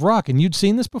Femmes of Rock, and you'd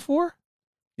seen this before?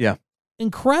 Yeah.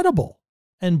 Incredible.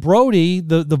 And Brody,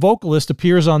 the vocalist,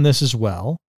 appears on this as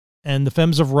well. And the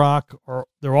Femmes of Rock,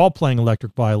 they're all playing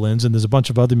electric violins, and there's a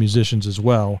bunch of other musicians as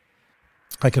well.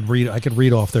 I could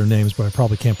read off their names, but I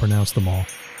probably can't pronounce them all.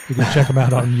 You can check them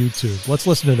out on YouTube. Let's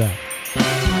listen to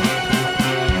that.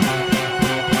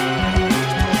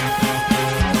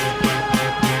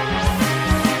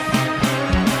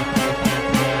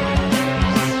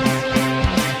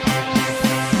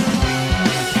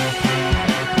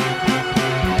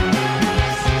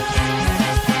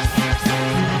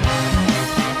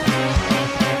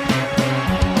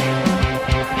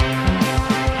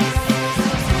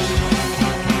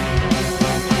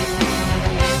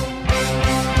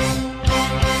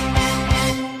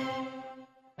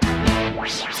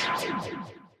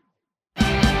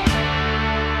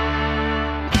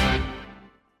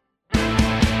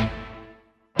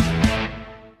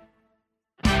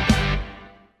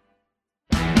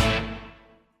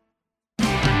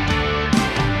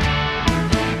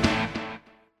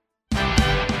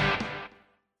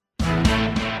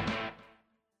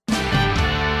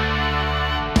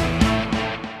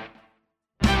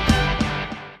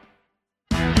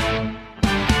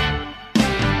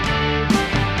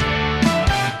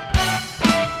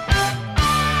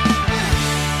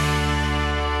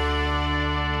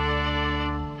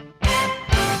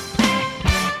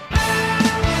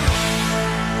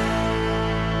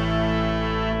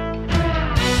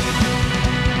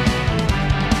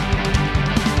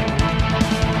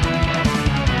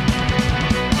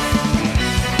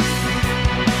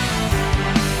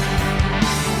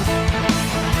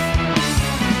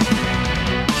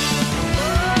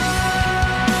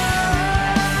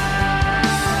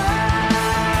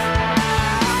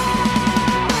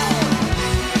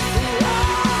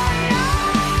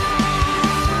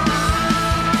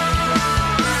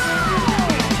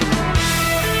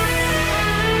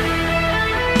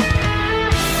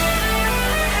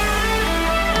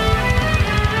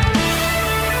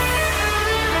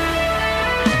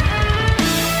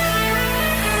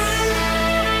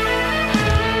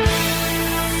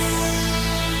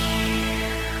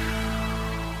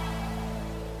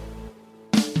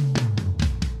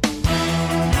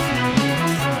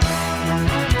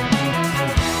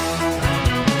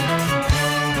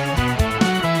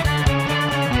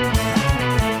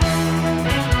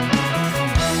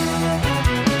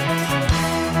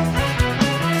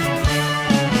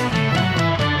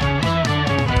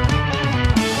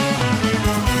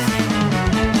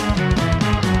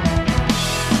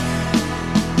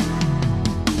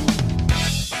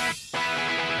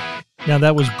 Now,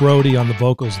 that was Brody on the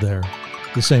vocals there,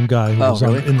 the same guy who was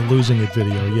really? in the Losing It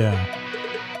video, yeah.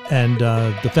 And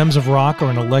the Femmes of Rock are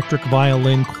an electric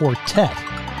violin quartet,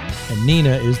 and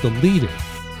Nina is the leader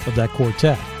of that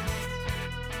quartet.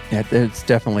 Yeah, it's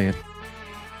definitely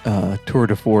a tour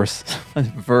de force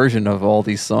version of all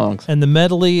these songs. And the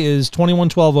medley is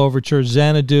 2112 Overture,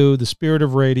 Xanadu, The Spirit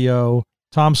of Radio,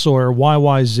 Tom Sawyer,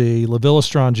 YYZ, La Villa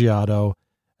Strangiato,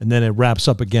 and then it wraps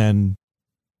up again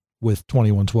with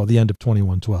 2112, the end of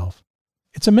 2112.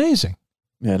 It's amazing.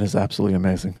 Yeah, it is absolutely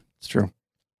amazing. It's true.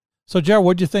 So, Jared,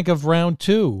 what did you think of round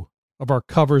 2 of our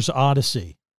covers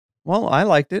Odyssey? Well, I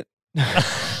liked it.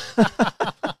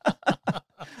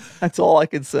 That's all I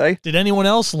can say. Did anyone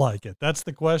else like it? That's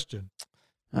the question.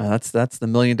 That's the $1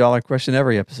 million question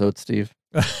every episode, Steve.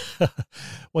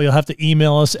 Well, you'll have to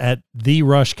email us at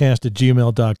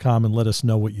therushcast@gmail.com and let us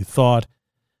know what you thought.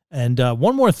 And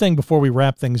one more thing before we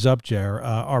wrap things up, Jer.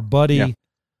 Our buddy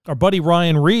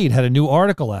Ryan Reed had a new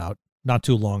article out not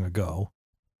too long ago.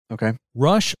 Okay.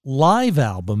 Rush live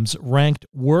albums ranked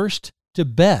worst to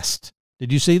best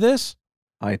Did you see this?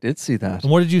 I did see that.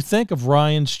 And what did you think of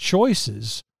Ryan's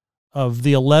choices of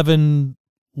the 11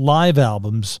 live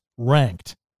albums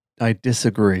ranked? I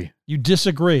disagree. You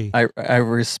disagree. I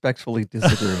respectfully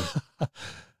disagree.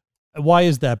 Why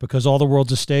is that? Because All the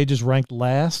World's a Stage is ranked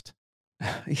last?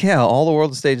 Yeah, All the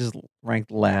World Stages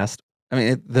ranked last. I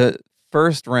mean, the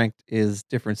first ranked is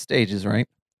Different Stages, right?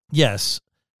 Yes.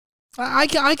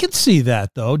 I can see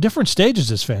that, though. Different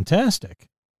Stages is fantastic.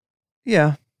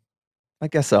 Yeah, I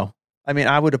guess so. I mean,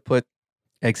 I would have put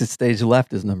Exit Stage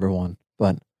Left as number one,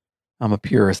 but I'm a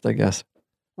purist, I guess.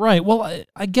 Right. Well,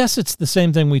 I guess it's the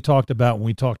same thing we talked about when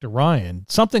we talked to Ryan.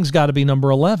 Something's got to be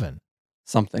number 11.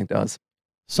 Something does.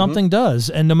 Something does.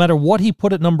 And no matter what he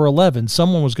put at number 11,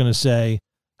 someone was going to say,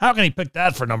 how can he pick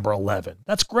that for number 11?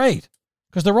 That's great.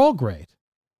 Because they're all great.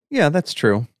 Yeah, that's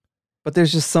true. But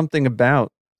there's just something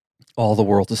about All the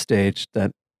World's a Stage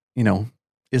that,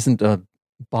 isn't a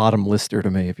bottom lister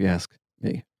to me, if you ask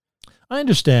me. I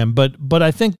understand, but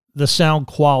I think the sound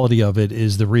quality of it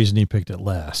is the reason he picked it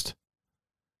last.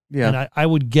 Yeah. And I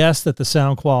would guess that the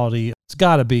sound quality, it's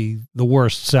got to be the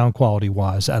worst sound quality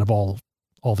wise out of all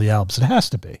the albums. It has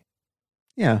to be.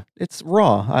 Yeah, it's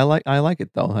raw. I like it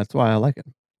though. That's why I like it.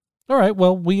 All right.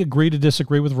 Well, we agree to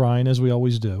disagree with Ryan as we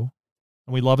always do.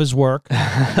 And we love his work.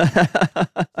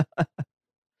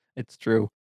 It's true.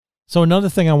 So another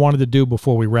thing I wanted to do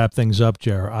before we wrap things up,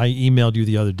 Jer, I emailed you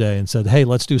the other day and said, hey,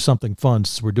 let's do something fun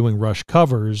since we're doing Rush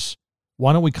covers.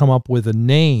 Why don't we come up with a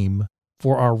name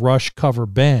for our Rush cover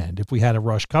band? If we had a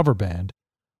Rush cover band,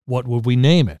 what would we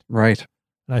name it? Right.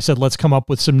 And I said, let's come up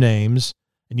with some names.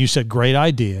 And you said, great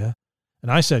idea.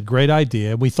 And I said, great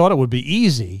idea. We thought it would be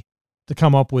easy to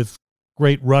come up with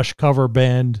great Rush cover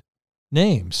band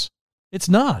names. It's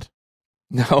not.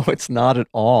 No, it's not at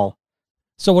all.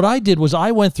 So what I did was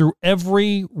I went through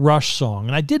every Rush song,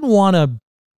 and I didn't want to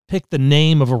pick the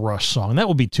name of a Rush song. That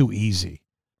would be too easy.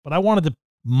 But I wanted to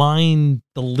mine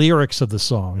the lyrics of the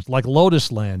songs like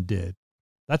Lotus Land did.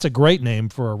 That's a great name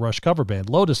for a Rush cover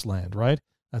band, Lotus Land, right?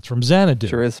 That's from Xanadu.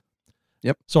 Sure is.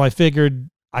 Yep. So I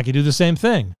figured I could do the same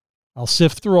thing. I'll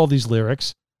sift through all these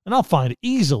lyrics, and I'll find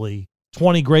easily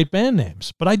 20 great band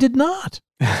names. But I did not.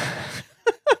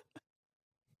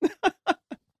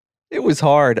 It was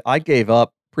hard. I gave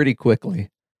up pretty quickly.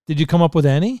 Did you come up with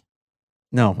any?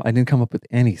 No, I didn't come up with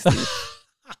any, Steve.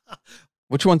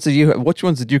 Which ones did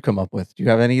you come up with? Do you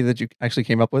have any that you actually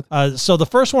came up with? So the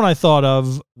first one I thought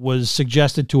of was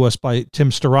suggested to us by Tim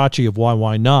Starachi of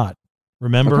Why Not.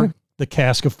 Remember Okay. The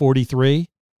Cask of 43?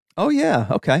 Oh, yeah.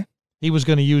 Okay. He was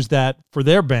going to use that for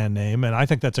their band name, and I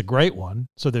think that's a great one.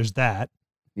 So there's that.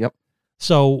 Yep.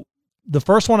 So the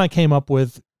first one I came up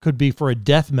with could be for a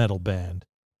death metal band,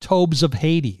 Tobes of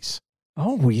Hades.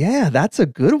 Oh, yeah. That's a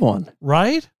good one.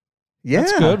 Right? Yeah.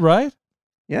 That's good, right?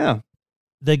 Yeah.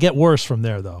 They get worse from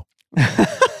there, though.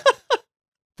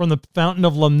 From the Fountain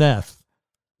of Lamneth,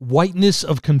 Whiteness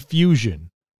of Confusion.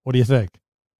 What do you think?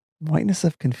 Whiteness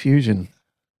of Confusion.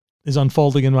 Is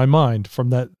unfolding in my mind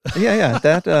from that. Yeah.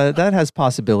 That has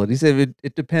possibilities.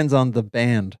 It depends on the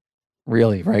band,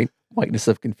 really, right? Whiteness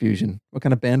of Confusion. What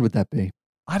kind of band would that be?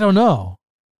 I don't know.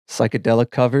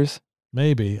 Psychedelic covers?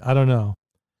 Maybe. I don't know.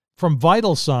 From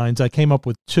Vital Signs, I came up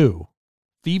with two.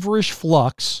 Feverish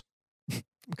Flux.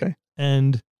 Okay.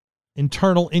 And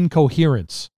Internal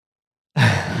Incoherence.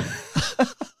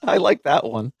 I like that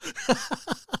one.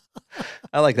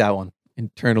 I like that one.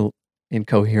 Internal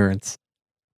Incoherence.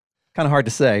 Kind of hard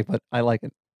to say, but I like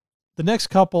it. The next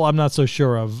couple I'm not so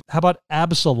sure of. How about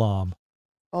Absalom?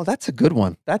 Oh, that's a good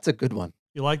one. That's a good one.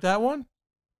 You like that one?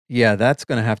 Yeah, that's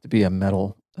going to have to be a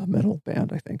metal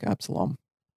band, I think. Absalom.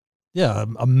 Yeah,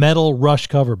 a metal Rush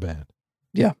cover band.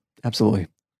 Yeah, absolutely.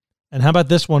 And how about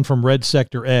this one from Red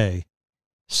Sector A?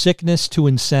 Sickness to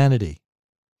Insanity.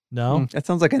 No? That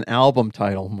sounds like an album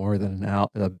title more than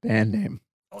a band name.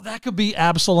 Oh, that could be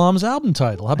Absalom's album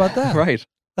title. How about that? Right.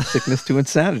 Sickness to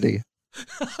Insanity.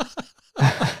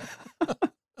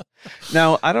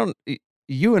 Now,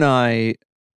 you and I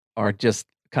are just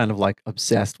kind of like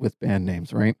obsessed with band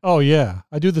names, right? Oh, yeah.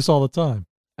 I do this all the time.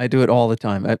 I do it all the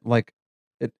time.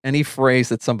 Any phrase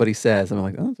that somebody says, I'm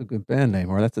like, oh, that's a good band name,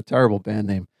 or that's a terrible band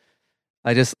name.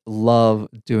 I just love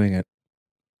doing it.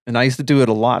 And I used to do it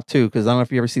a lot too, because I don't know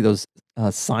if you ever see those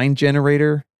sign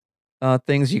generator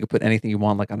things. You could put anything you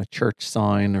want, like on a church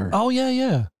sign or. Oh,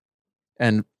 yeah.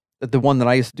 And the one that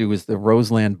I used to do was the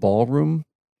Roseland Ballroom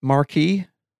marquee.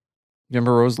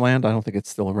 Remember Roseland? I don't think it's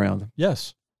still around.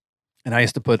 Yes. And I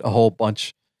used to put a whole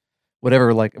bunch,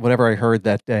 whatever I heard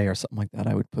that day or something like that,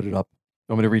 I would put it up.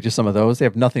 Want me to read you some of those? They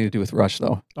have nothing to do with Rush,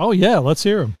 though. Oh, yeah. Let's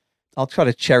hear them. I'll try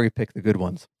to cherry pick the good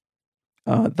ones.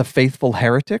 The Faithful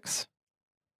Heretics.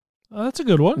 Oh, that's a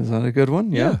good one. Is that a good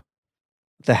one? Yeah.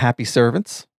 The Happy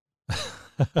Servants. Is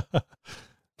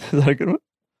that a good one?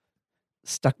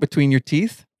 Stuck Between Your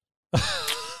Teeth.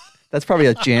 That's probably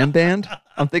a jam band.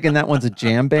 I'm thinking that one's a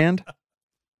jam band.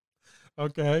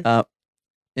 Okay.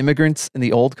 Immigrants in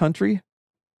the Old Country.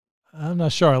 I'm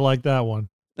not sure I like that one.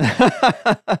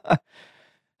 How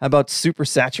about Super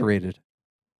Saturated?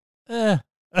 Eh.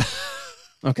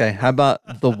 Okay. How about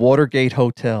The Watergate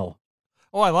Hotel?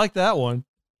 Oh, I like that one.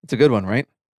 It's a good one, right?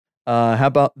 How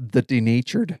about The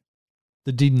Denatured?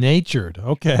 The Denatured.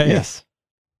 Okay. Yes.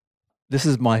 This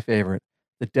is my favorite.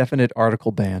 The Definite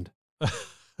Article Band.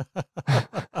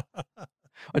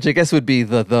 Which I guess would be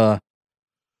the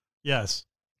Yes.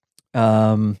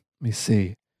 let me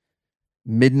see.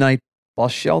 Midnight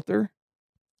Bus Shelter.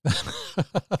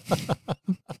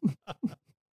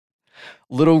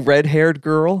 Little Red-Haired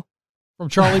Girl From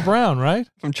Charlie Brown, right?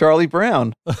 from Charlie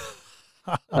Brown.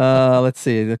 Let's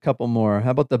see, a couple more.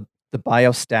 How about the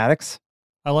Biostatics?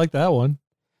 I like that one.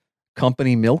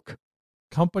 Company Milk.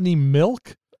 Company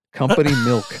Milk? Company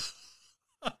Milk.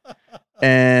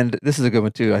 And this is a good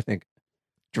one too, I think.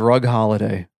 Drug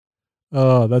Holiday.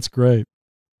 Oh, that's great.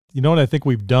 You know what I think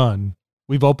we've done?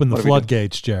 We've opened the What have we done?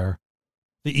 floodgates, Jer.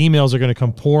 The emails are going to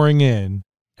come pouring in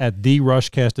at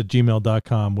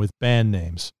therushcast@gmail.com with band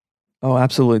names. Oh,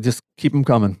 absolutely. Just keep them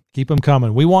coming. Keep them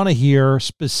coming. We want to hear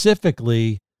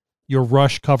specifically your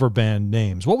Rush cover band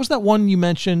names. What was that one you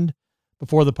mentioned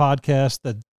before the podcast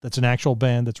that's an actual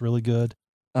band that's really good?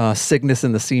 Cygnus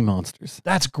and the Sea Monsters.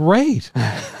 That's great.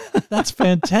 That's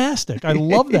fantastic. I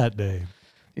love that name.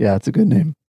 Yeah, it's a good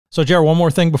name. So, Jared, one more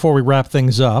thing before we wrap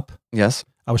things up. Yes.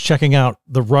 I was checking out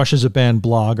the Rush as a Band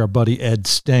blog. Our buddy Ed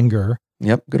Stenger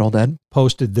Yep. Good old Ed.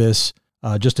 posted this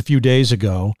just a few days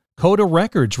ago. Coda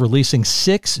Records releasing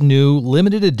 6 new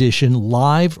limited edition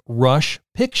live Rush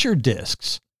picture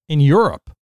discs in Europe.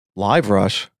 Live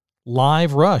Rush.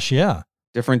 Live Rush, yeah.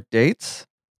 Different dates.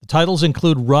 The titles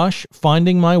include Rush,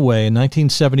 Finding My Way, a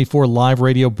 1974 live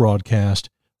radio broadcast,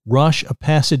 Rush, A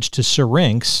Passage to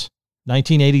Syrinx,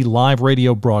 1980 live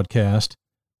radio broadcast,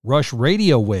 Rush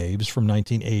Radio Waves from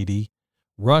 1980,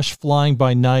 Rush Flying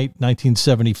by Night,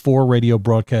 1974 radio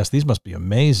broadcast. These must be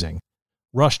amazing.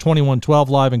 Rush 2112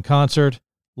 live in concert,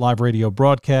 live radio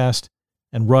broadcast,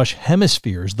 and Rush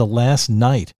Hemispheres, The Last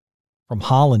Night from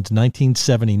Holland,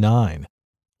 1979,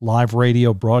 live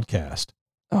radio broadcast.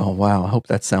 Oh, wow. I hope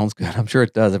that sounds good. I'm sure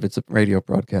it does if it's a radio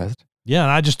broadcast. Yeah,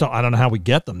 and I don't know how we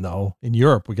get them though. In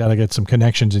Europe, we got to get some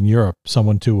connections in Europe.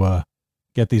 Someone to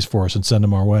get these for us and send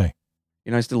them our way.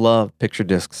 You know, I used to love picture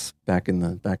discs back in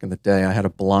the day. I had a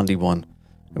Blondie one.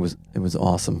 It was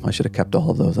awesome. I should have kept all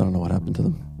of those. I don't know what happened to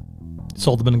them.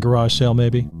 Sold them in a garage sale,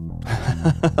 maybe.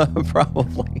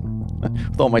 Probably.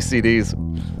 With all my CDs.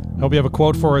 Hope you have a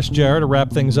quote for us, Jared, to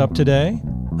wrap things up today.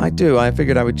 I do. I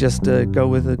figured I would just go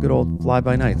with a good old Fly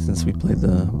By Night since we played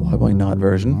the Why Why Not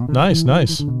version. Nice,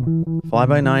 nice. Fly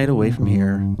by night away from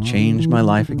here, changed my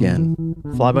life again.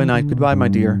 Fly by night, goodbye, my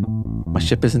dear. My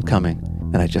ship isn't coming,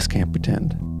 and I just can't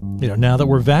pretend. You know, now that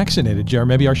we're vaccinated, Jared,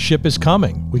 maybe our ship is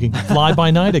coming. We can fly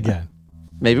by night again.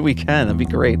 Maybe we can. That'd be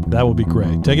great. That would be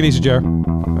great. Take it easy, Jared.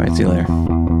 All right, see you later.